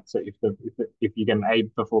 right? So if you get an A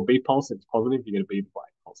before B pulse, it's positive. If you get a B before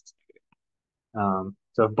A pulse, it's negative.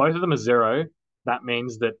 So if both of them are 0, that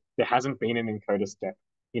means that there hasn't been an encoder step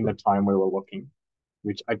in the time we were looking,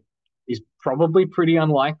 which is probably pretty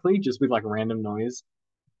unlikely just with like random noise,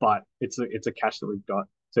 but it's a catch that we've got.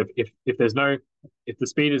 So if the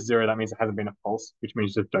speed is 0, that means it hasn't been a pulse, which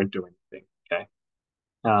means just don't do anything. Okay.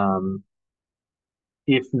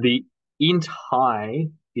 If the int high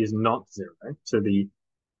is not 0, so the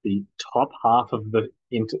top half of the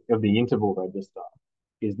interval register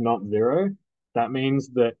is not 0, that means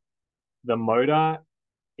that the motor,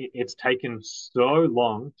 it's taken so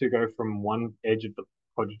long to go from one edge of the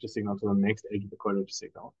quadrature signal to the next edge of the quadrature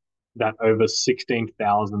signal that over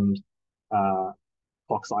 16,000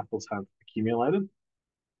 clock cycles have accumulated.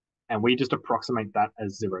 And we just approximate that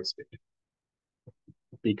as 0 speed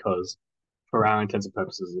because for our intents and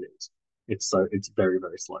purposes it is. It's very,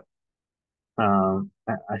 very slow.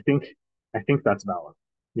 I think that's valid.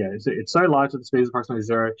 Yeah, it's so large that the speed is approximately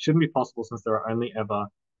 0. It shouldn't be possible since there are only ever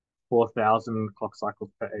 4,000 clock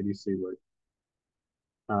cycles per ADC loop.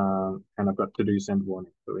 And I've got to do send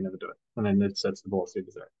warning, but we never do it. And then it sets the velocity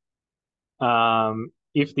to 0.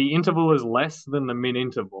 If the interval is less than the min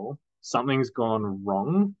interval, something's gone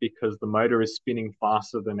wrong because the motor is spinning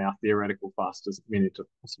faster than our theoretical fastest min interval,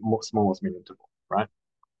 smallest min interval, right?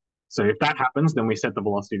 So if that happens, then we set the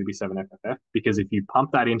velocity to be 7 FFF, because if you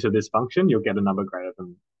pump that into this function, you'll get a number greater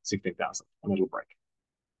than 16,000 and it'll break.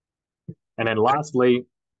 And then lastly,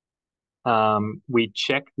 we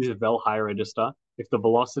check this vel high register. If the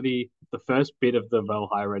first bit of the vel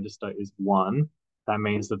high register is 1, that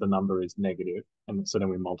means that the number is negative. And so then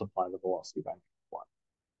we multiply the velocity by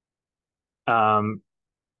 1.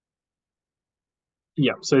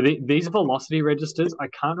 Yeah, so these velocity registers, I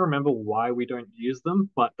can't remember why we don't use them,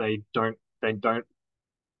 but they don't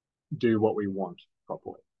do what we want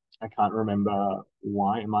properly. I can't remember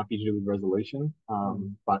why. It might be to do with resolution.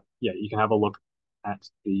 But yeah, you can have a look at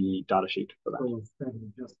the data sheet for that.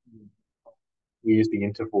 We use the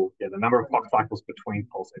interval, the number of clock cycles between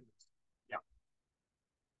pulsations. Yeah.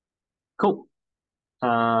 Cool.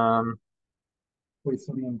 Wait,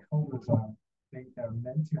 so the encoders are they're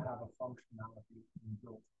meant to have a functionality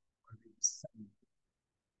built for the same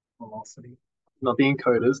velocity? Not the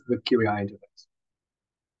encoders, the QEI interface.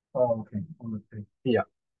 Oh, okay. On the thing. Yeah.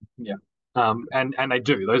 And they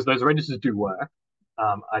do. Those registers do work.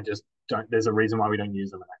 I just don't. There's a reason why we don't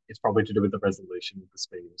use them. It's probably to do with the resolution, the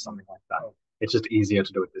speed, or something like that. Oh. It's just easier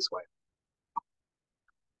to do it this way.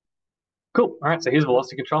 Cool. All right. So here's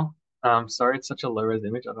velocity control. Sorry, it's such a low res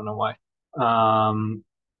image. I don't know why.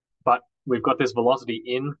 But we've got this velocity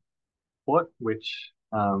in port, which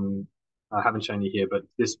I haven't shown you here, but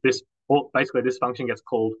this or basically this function gets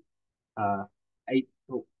called eight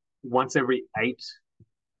once every 8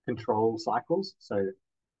 control cycles. So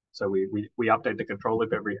we update the control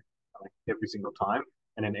loop every single time,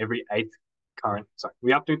 and then every 8th current. Sorry,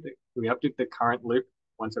 we update the current loop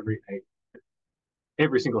once every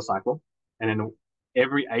single cycle, and then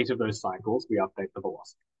every 8 of those cycles we update the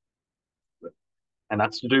velocity. And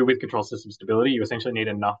that's to do with control system stability. You essentially need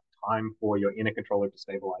enough time for your inner control loop to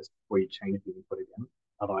stabilize before you change the input again.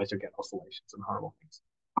 Otherwise, you'll get oscillations and horrible things.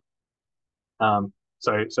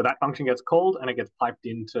 So that function gets called and it gets piped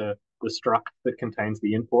into the struct that contains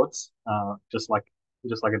the inputs, just like it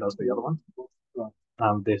does for the other ones.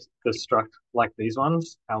 The struct like these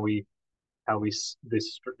ones, this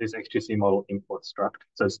X2C model import struct.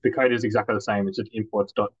 So the code is exactly the same. It's just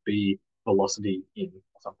imports.b velocity in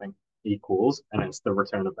or something equals, and it's the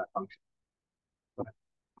return of that function. Okay.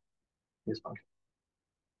 This function.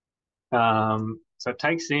 So it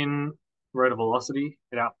takes in rotor velocity.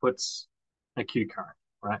 It outputs a Q current,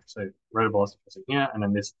 right? So rotor velocity is in here, and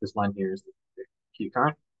then this line here is the Q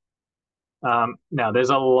current. Now there's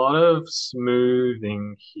a lot of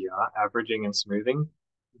smoothing here, averaging and smoothing.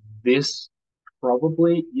 This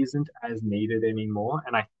probably isn't as needed anymore,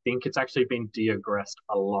 and I think it's actually been de-aggressed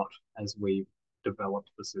a lot as we've developed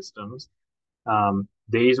the systems.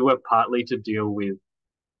 These were partly to deal with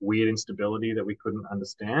weird instability that we couldn't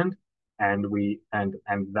understand, and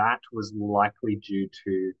that was likely due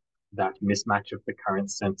to that mismatch of the current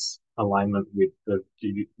sense alignment with the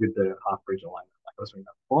half bridge alignment, like I was talking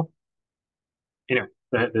about before. Anyway,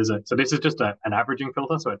 so this is just an averaging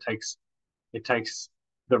filter, so it takes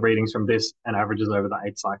the readings from this and averages over the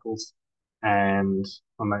 8 cycles, and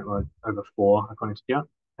over 4 according to here.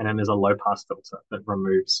 And then there's a low pass filter that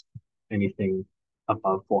removes anything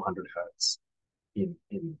above 400 hertz in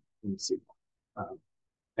signal.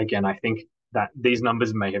 Again, I think that these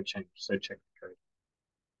numbers may have changed, so check the code.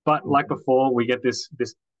 But like before, we get this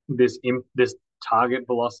target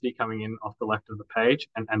velocity coming in off the left of the page,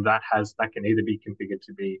 and that can either be configured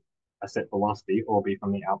to be a set velocity or be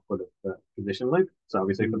from the output of the position loop. So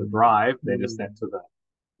obviously for the drive, they're just set to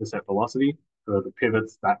the set velocity. For the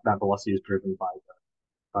pivots, that velocity is driven by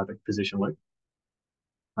the position loop.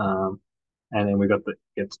 And then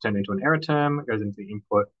gets turned into an error term, it goes into the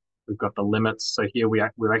input. We've got the limits. So here we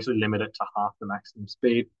actually limit it to half the maximum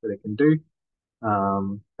speed that it can do.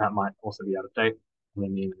 That might also be out of date. And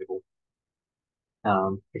then the enable.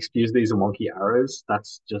 Excuse these wonky arrows.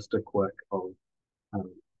 That's just a quirk of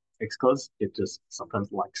Xcos. It just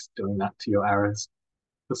sometimes likes doing that to your arrows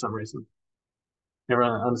for some reason.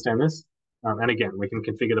 Everyone understand this? And again, we can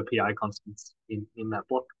configure the PI constants in that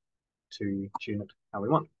block to tune it how we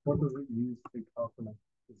want. What does it use to calculate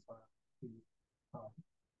this?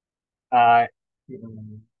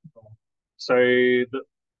 So do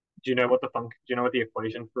you know what the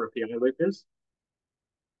equation for a PI loop is?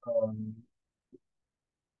 So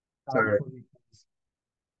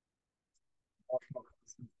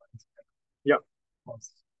yep.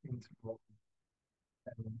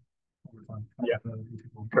 Yeah,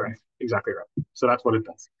 correct. Exactly right. So that's what it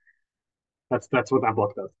does. That's what that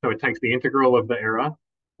block does. So it takes the integral of the error,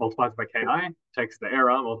 multiplies by Ki, takes the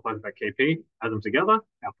error, multiplies by Kp, adds them together,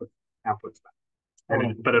 outputs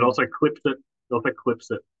that. But it also clips it. It also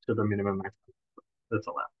clips it to the minimum maximum that's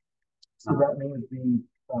allowed. So that means the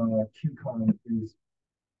Q current is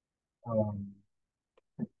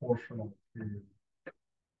proportional to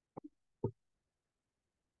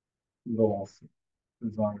velocity,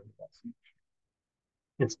 desired velocity.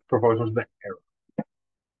 It's proportional to the error.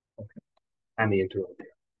 Okay. And the integral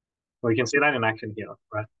here. Well, you can see that in action here,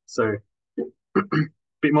 right? So a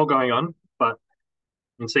bit more going on, but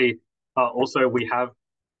you can see also we have,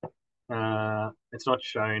 it's not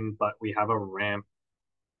shown, but we have a ramp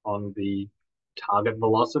on the target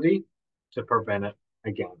velocity to prevent it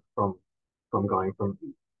again from going from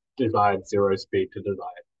desired 0 speed to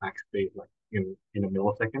desired max speed, like in a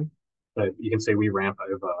millisecond. So you can see we ramp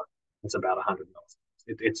over, it's about 100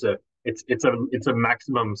 milliseconds. It's a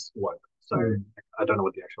maximum slope. So I don't know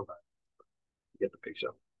what the actual value is, but you get the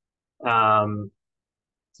picture.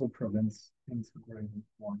 So prevents integrating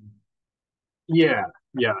one. Yeah.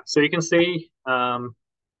 So you can see, so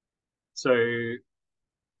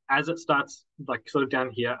as it starts, like sort of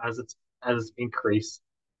down here, as the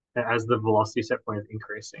velocity set point is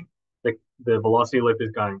increasing, the velocity loop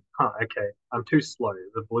is going, okay, I'm too slow.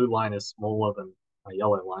 The blue line is smaller than my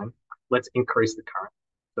yellow line. Let's increase the current.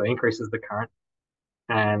 So it increases the current.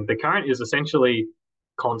 And the current is essentially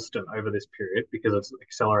constant over this period because it's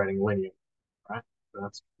accelerating linear, right? So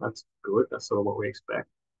that's good. That's sort of what we expect.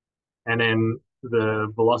 And then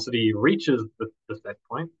the velocity reaches the set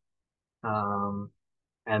point,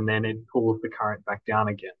 and then it pulls the current back down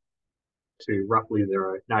again to roughly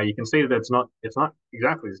zero. Now you can see that it's not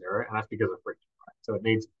exactly zero, and that's because of friction, right? So it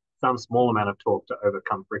needs some small amount of torque to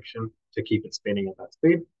overcome friction to keep it spinning at that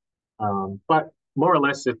speed. But more or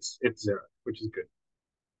less it's zero, which is good.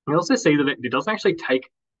 You also see that it doesn't actually take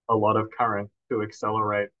a lot of current to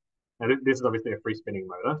accelerate. And this is obviously a free spinning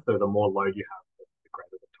motor, so the more load you have, the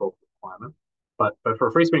greater the torque requirement. But for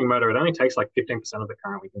a free spinning motor, it only takes like 15% of the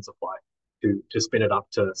current we can supply to spin it up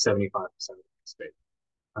to 75% of the speed,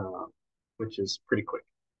 which is pretty quick.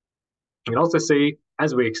 You can also see,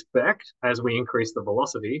 as we expect, as we increase the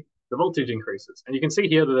velocity, the voltage increases. And you can see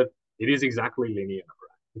here that it is exactly linear,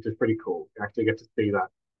 right? Which is pretty cool. You actually get to see that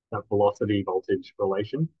velocity voltage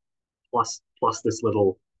relation plus this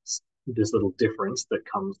little difference that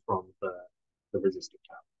comes from the resistor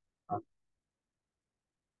cap.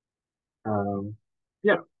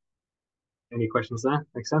 Yeah. Any questions there?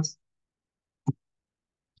 Make sense?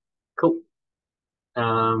 Cool.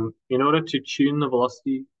 In order to tune the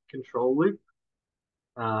velocity control loop,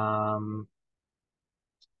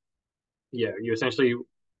 yeah, you essentially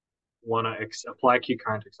want to apply Q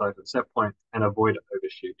current to accelerate at set point and avoid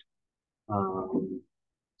overshoot.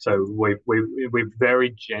 So we've very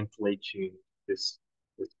gently tuned this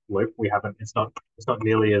loop. We haven't. It's not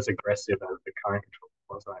nearly as aggressive as the current control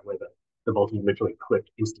was, right? Where the voltage literally clipped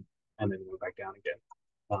instantly and then went back down again.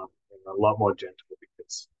 A lot more gentle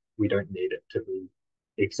because we don't need it to be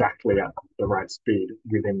exactly at the right speed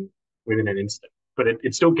within an instant. But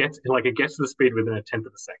it still gets to the speed within a tenth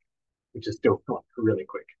of a second, which is still like really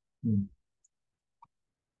quick.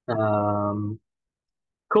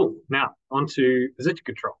 Cool. Now onto position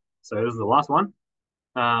control. So this is the last one.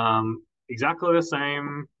 Exactly the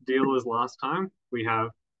same deal as last time. We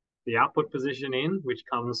have the output position in, which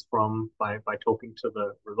comes from by talking to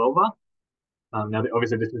the resolver. Now,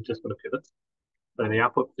 obviously, this is just for the pivots. So the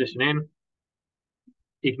output position in.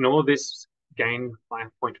 Ignore this gain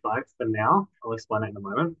 5.5 for now. I'll explain it in a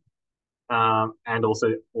moment. And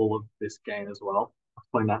also all of this gain as well. I'll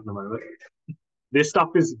explain that in a moment. This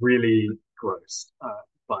stuff is really gross.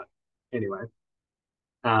 But anyway.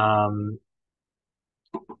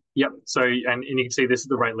 Yep. So, and you can see this is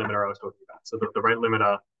the rate limiter I was talking about. So the rate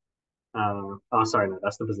limiter, oh, sorry, no,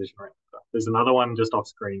 that's the position rate limiter. There's another one just off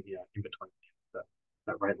screen here in between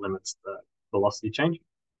that rate limits the velocity change.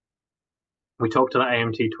 We talked to the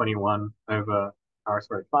AMT21 over RS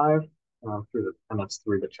rate 5 and that's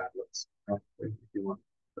through the chatlets, right? If you want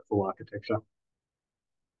the full architecture.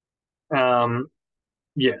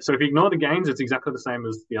 Yeah, so if you ignore the gains, it's exactly the same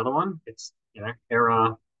as the other one. It's,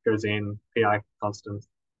 error goes in, PI constant.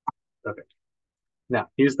 Perfect. Now,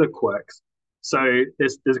 here's the quirks. So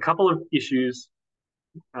there's a couple of issues,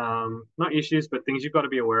 not issues, but things you've got to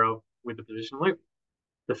be aware of with the position loop.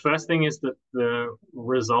 The first thing is that the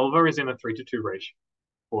resolver is in a 3:2 ratio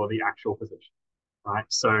for the actual position, right?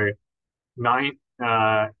 So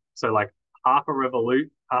like half a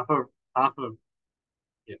revolute,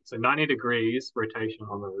 so 90 degrees rotation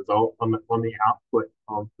on the result on the output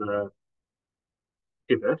of the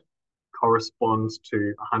pivot corresponds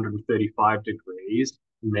to 135 degrees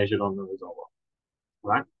measured on the resolver,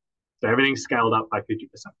 right? So everything's scaled up by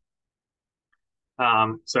 50%.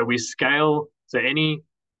 So we scale, so any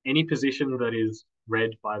position that is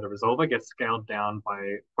read by the resolver gets scaled down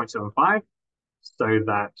by 0.75 so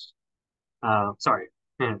that, slightly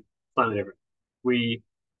different. We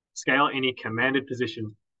scale any commanded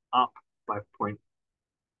position up by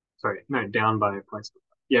down by 0.75.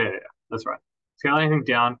 Yeah, that's right. Scale anything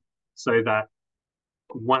down so that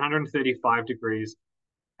 135 degrees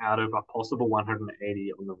out of a possible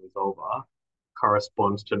 180 on the resolver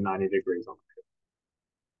corresponds to 90 degrees on the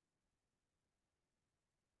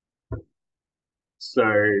pivot. So,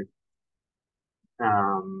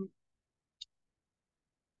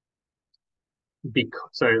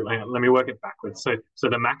 let me work it backwards. So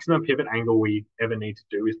the maximum pivot angle we ever need to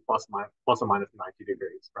do is plus or minus 90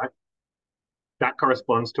 degrees, right? That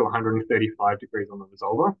corresponds to 135 degrees on the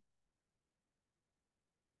resolver.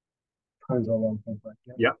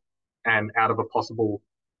 Yep. And out of a possible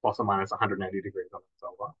plus or minus 180 degrees on the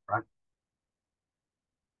resolver, right?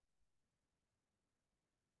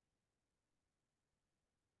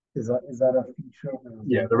 Is that a feature?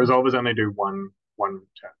 Yeah, the resolvers only do one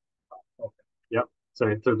turn. Okay. Yep. So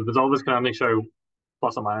the resolvers can only show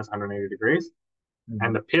plus or minus 180 degrees,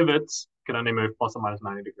 and the pivots can only move plus or minus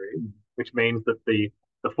 90 degrees, which means that the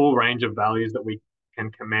full range of values that we can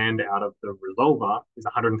command out of the resolver is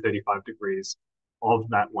 135 degrees of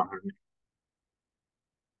that 100.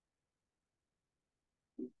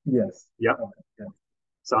 Yes. Yep. Okay. Yeah.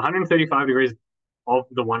 So 135 degrees of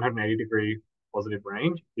the 180-degree positive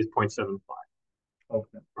range is 0.75.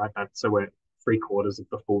 Okay. Right? So we're 3/4 of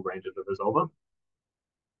the full range of the resolver.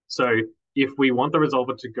 So if we want the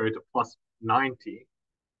resolver to go to plus 90,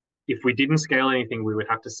 if we didn't scale anything, we would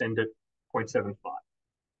have to send it 0.75.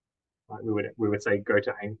 Right? We would say go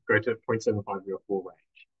to 0.75 of your full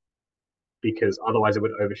range, because otherwise it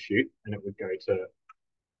would overshoot and it would go to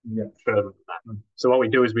further than that. So what we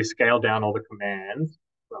do is we scale down all the commands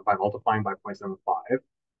by multiplying by 0.75,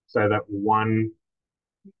 so that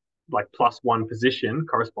plus one position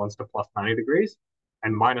corresponds to plus 90 degrees,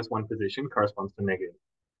 and minus one position corresponds to negative.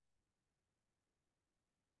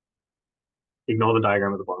 Ignore the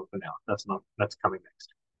diagram at the bottom for now. That's coming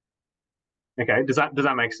next. Okay, does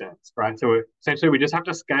that make sense? Right. So essentially we just have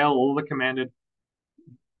to scale all the commanded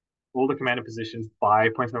positions by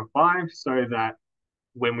 0.75, so that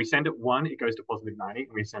when we send it 1, it goes to positive 90,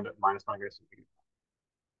 and we send it minus 1, it goes to negative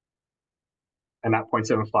 90. And that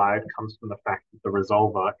 0.75 comes from the fact that the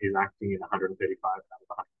resolver is acting in 135 out of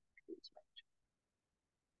 100 degrees range.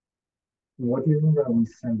 What do you mean that we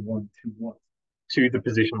send 1 to what? To the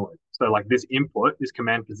position loop. So like this input, this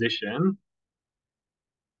command position,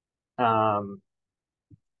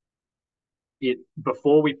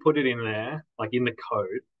 before we put it in there, like in the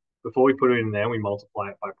code, before we put it in there, we multiply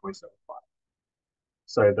it by 0.75.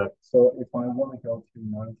 So if I want to go to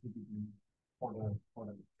 90 degrees for the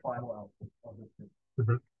final output of the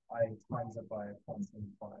chip, I times it by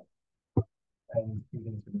 0.75 and feed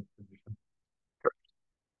into this position. Correct.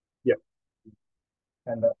 Yep.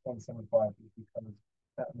 And that 0.75 is because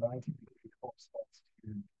that 90 degree corresponds to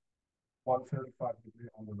 135 degree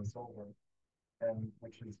on the resolver, and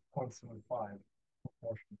which is 0.75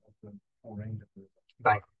 proportion of the full range of the resolver.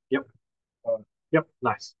 Bang. Yep. Yep.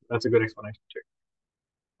 Nice. That's a good explanation too.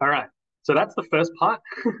 All right. So that's the first part.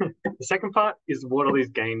 The second part is, what do these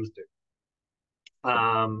games do?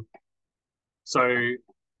 So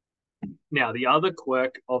now the other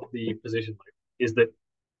quirk of the position loop is that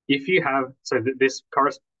if you have, so this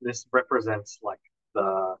represents like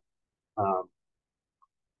the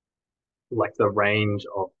range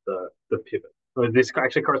of the pivot. This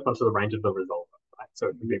actually corresponds to the range of the resolver, right? So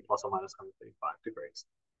it can be plus or minus 135 degrees.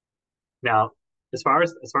 Now, as far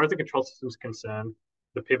as the control system is concerned,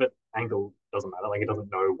 the pivot angle doesn't matter. Like, it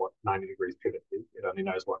doesn't know what 90 degrees pivot is. It only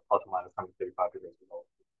knows what plus or minus 135 degrees resolver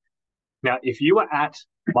is. Now, if you were at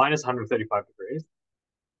minus 135 degrees,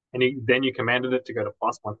 and then you commanded it to go to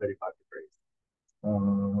plus 135 degrees,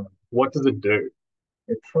 what does it do?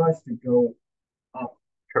 It tries to go up.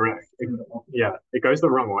 Correct. It goes the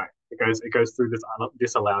wrong way. It goes through this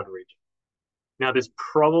disallowed region. Now, there's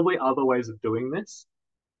probably other ways of doing this,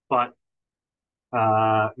 but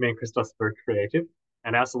me and Christos were creative,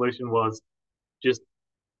 and our solution was just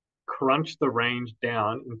crunch the range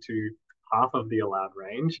down into half of the allowed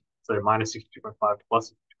range, so minus 62.5 to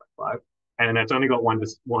plus 62.5, and it's only got one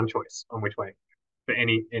choice on which way for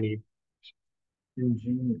any.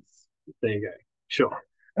 Ingenious. There you go. Sure.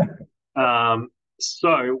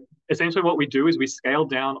 So essentially what we do is we scale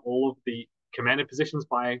down all of the commanded positions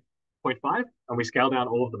by 0.5, and we scale down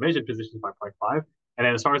all of the measured positions by 0.5. And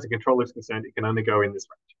then as far as the controller is concerned, it can only go in this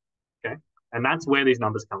range. Okay. And that's where these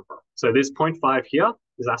numbers come from. So this 0.5 here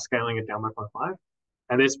is us scaling it down by 0.5.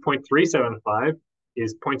 And this 0.375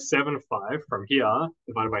 is 0.75 from here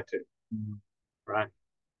divided by 2. Right.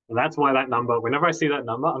 And that's why that number, whenever I see that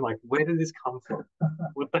number, I'm like, where did this come from?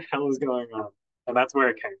 What the hell is going on? And that's where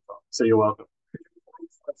it came from. So you're welcome.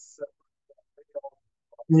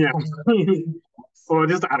 Yeah. Or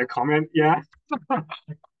just add a comment. Yeah.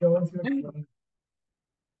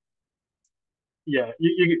 Yeah,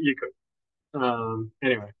 you could.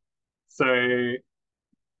 Anyway, so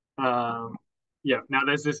yeah. Now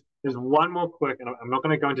there's one more quirk, and I'm not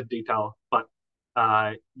going to go into detail, but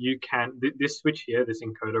you can this switch here, this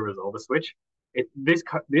encoder resolver switch. This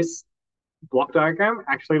block diagram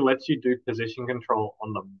actually lets you do position control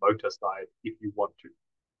on the motor side if you want to.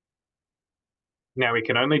 Now we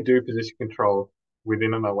can only do position control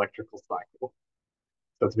within an electrical cycle,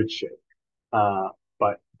 so it's a bit shit.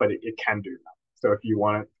 But it can do that. So if you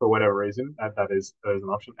want it for whatever reason, that is an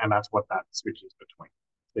option, and that's what that switches between.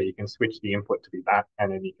 So you can switch the input to be that,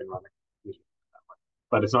 and then you can run it that way.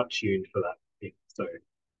 But it's not tuned for that, so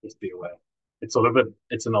just be aware. It's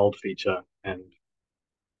it's an old feature, and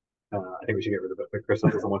I think we should get rid of it, but Chris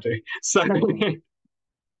doesn't want to. So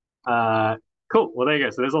cool. Well, there you go.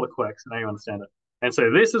 So there's all the quirks. Now you understand it. And so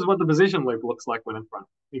this is what the position loop looks like when it's run.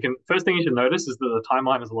 First thing you should notice is that the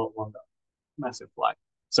timeline is a lot longer. Massive flag.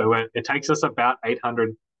 So it takes us about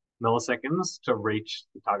 800 milliseconds to reach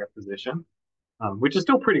the target position, which is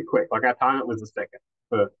still pretty quick. Like, our target was a second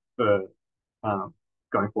for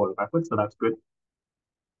going forward or backwards, so that's good.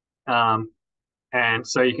 And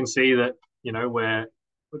so you can see that, where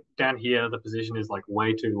down here the position is like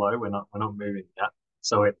way too low. We're not moving yet.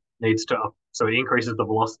 So it needs to so it increases the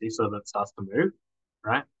velocity so that it starts to move,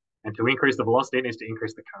 right? And to increase the velocity, it needs to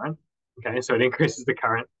increase the current. Okay, so it increases the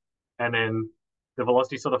current, and then the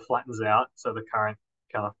velocity sort of flattens out, so the current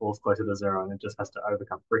kind of falls closer to zero, and it just has to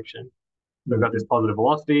overcome friction. So we've got this positive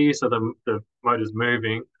velocity, so the motor's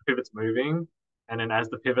moving, the pivot's moving, and then as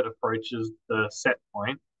the pivot approaches the set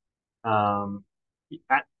point,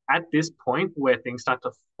 at this point where things start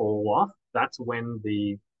to fall off, that's when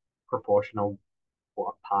the proportional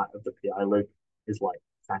part of the PI loop is like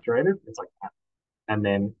saturated. It's like that. And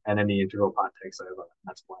then the integral part takes over. And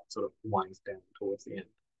that's why it sort of winds down towards the end.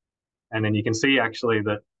 And then you can see actually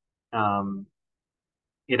that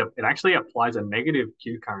it actually applies a negative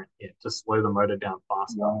Q current here to slow the motor down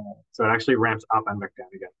faster. Wow. So it actually ramps up and back down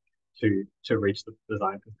again to reach the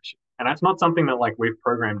desired position. And that's not something that like we've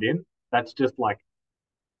programmed in. That's just like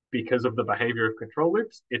because of the behavior of control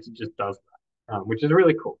loops, it just does that, which is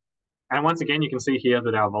really cool. And once again, you can see here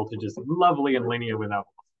that our voltage is lovely and linear with our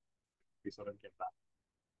velocity. We sort of get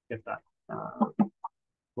that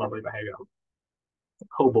lovely behavior.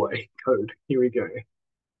 Oh boy, code. Here we go.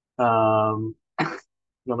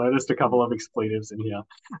 You'll notice a couple of expletives in here.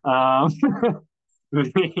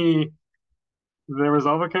 The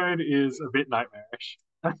resolver code is a bit nightmarish.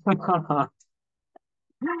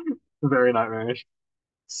 Very nightmarish.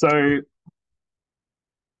 So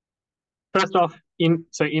first off, in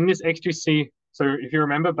this XGC, so if you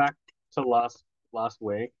remember back to last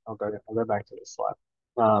week, I'll go back to this slide.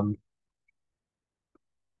 All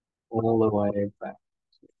the way back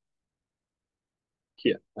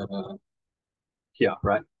here. Here,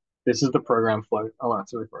 right? This is the program flow. Oh,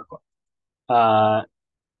 that's really 4 o'clock.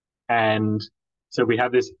 And so we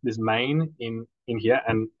have this main in here,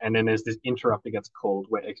 and then there's this interrupt that gets called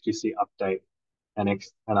where XGC update and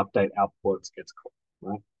update outputs gets called,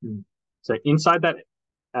 right? Mm. So inside that,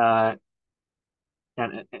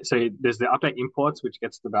 and so there's the update imports, which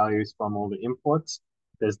gets the values from all the imports.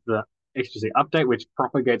 There's the XGC update, which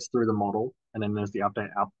propagates through the model, and then there's the update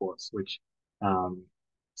outputs, which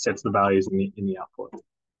sets the values in the output.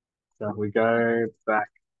 So if we go back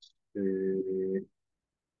to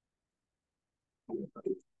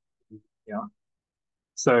yeah.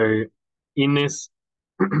 So in this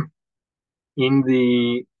in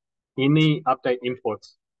the update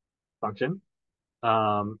imports function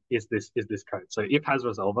is this code. So if has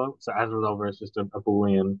resolver, so as resolver is just a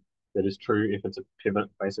boolean that is true if it's a pivot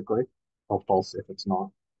basically, or false if it's not.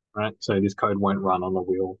 Right. So this code won't run on the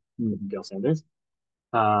wheel BLCMDs.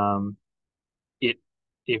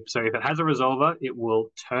 If it has a resolver, it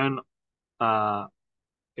will turn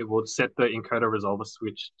it will set the encoder resolver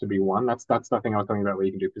switch to be 1. That's the thing I was talking about where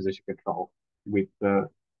you can do position control with the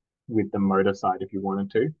motor side if you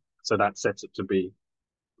wanted to. So that sets it to be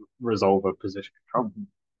resolver position control.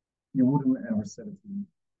 You wouldn't ever set it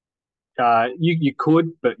to you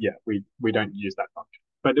could, but yeah, we don't use that function.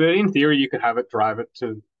 But in theory, you could have it drive it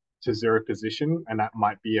to 0 position, and that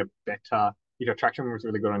might be a better, if your traction was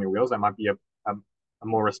really good on your wheels, that might be a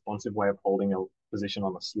more responsive way of holding a position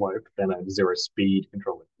on the slope than a 0 speed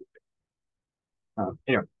controller.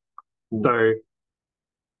 Anyway, so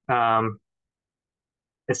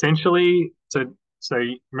essentially, so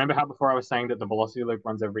remember how before I was saying that the velocity loop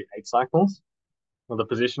runs every 8 cycles? Well, the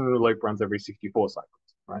position loop runs every 64 cycles,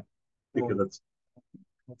 right? Because it's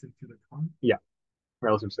relative to the current. Yeah,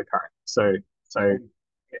 relative to the current. So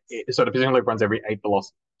the position loop runs every 8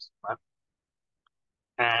 velocity loops, right?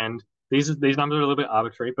 And these numbers are a little bit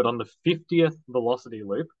arbitrary, but on the 50th velocity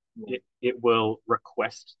loop, it will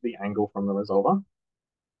request the angle from the resolver.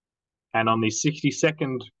 And on the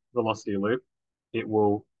 62nd velocity loop, it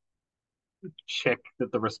will check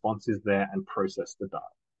that the response is there and process the data.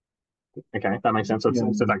 Okay, that makes sense. So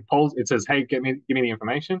it's like polls. It says, "Hey, give me the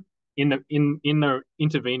information." In the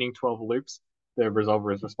intervening 12 loops, the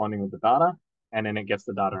resolver is responding with the data, and then it gets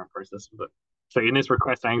the data and processes it. So in this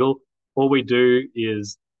request angle, all we do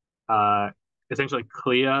is essentially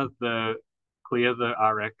clear the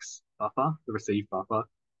RX buffer, the receive buffer,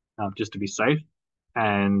 just to be safe,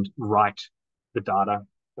 and write the data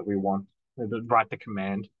that we want. Write the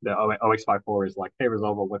command. The OX54 is like, "Hey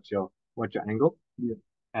resolver, what's your angle?" Yeah.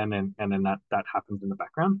 And then that happens in the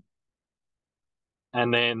background.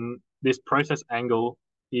 And then this process angle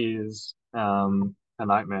is a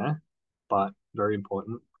nightmare, but very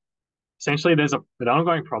important. Essentially, there's an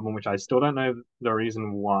ongoing problem, which I still don't know the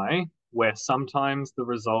reason why, where sometimes the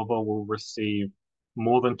resolver will receive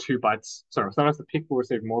more than 2 bytes. Sorry, sometimes the PIC will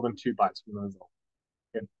receive more than 2 bytes from the resolver.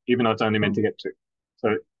 even though it's only meant to get 2.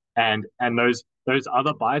 So and those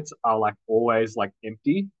other bytes are like always like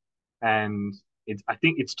empty, and I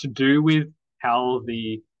think it's to do with how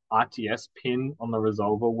the RTS pin on the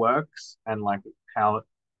resolver works and like how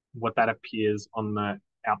what that appears on the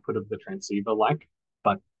output of the transceiver like.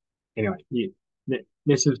 But anyway,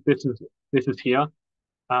 this is here.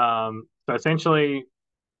 So essentially,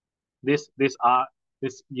 this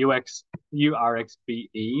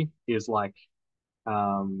URXBE is like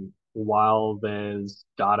while there's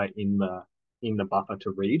data in the buffer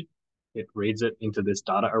to read, it reads it into this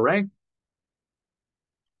data array.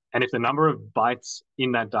 And if the number of bytes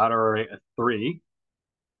in that data array are 3,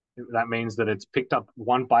 that means that it's picked up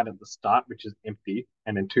 1 byte at the start, which is empty,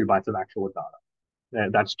 and then 2 bytes of actual data.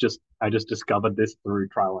 I just discovered this through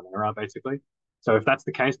trial and error, basically. So if that's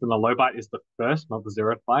the case, then the low byte is the first, not the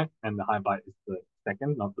 0th byte, and the high byte is the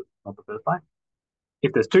second, not the first byte.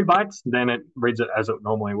 If there's 2 bytes, then it reads it as it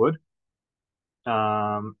normally would.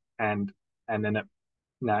 And then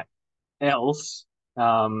else,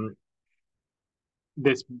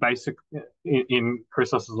 this basic in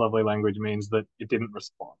Chrisos's lovely language means that it didn't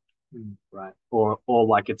respond, right? Or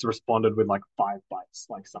like it's responded with like 5 bytes,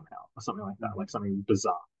 like somehow, or something like that, like something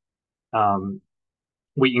bizarre.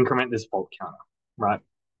 We increment this fault counter, right?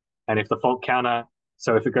 And if the fault counter,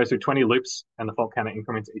 so if it goes through 20 loops and the fault counter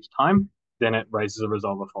increments each time, then it raises a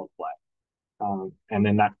resolver fault flag. And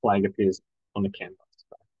then that flag appears on the CAN bus.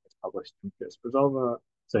 So it's published in first resolver.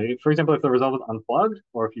 So for example, if the resolver is unplugged,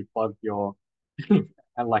 or if you plug your,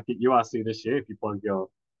 and like at URC this year, if you plug your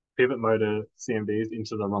pivot motor CMDs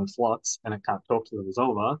into the wrong slots and it can't talk to the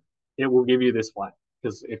resolver, it will give you this flag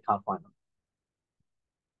because it can't find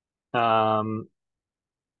them.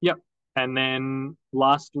 Yep. And then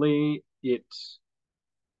lastly, where's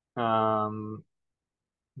the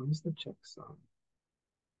checksum?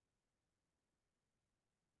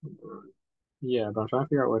 Yeah, but I'm trying to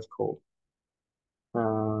figure out what it's called.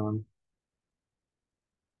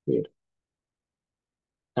 Weird.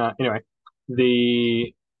 Anyway,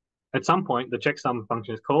 at some point the checksum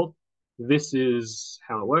function is called. This is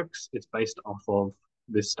how it works. It's based off of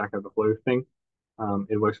this Stack Overflow thing.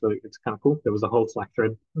 It works it's kind of cool. There was a whole Slack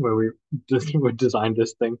thread where we designed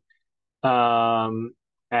this thing. And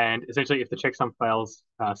essentially, if the checksum fails,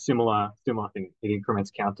 similar thing. It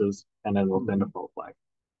increments counters and then will send a fault flag.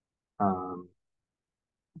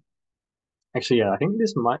 Actually, yeah, I think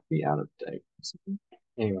this might be out of date.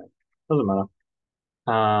 Anyway, doesn't matter.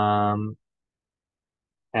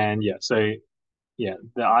 And yeah, so yeah,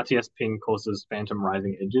 the RTS pin causes phantom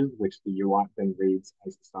rising edges, which the UI then reads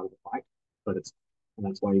as the start of the byte. And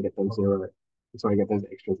that's why you get those That's why you get those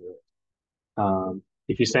extra zeros.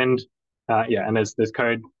 If you send, and there's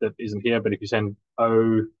code that isn't here, but if you send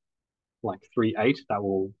O like 38, that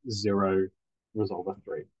will 0 resolver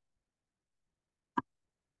 3.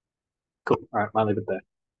 Cool. All right, I'll leave it there.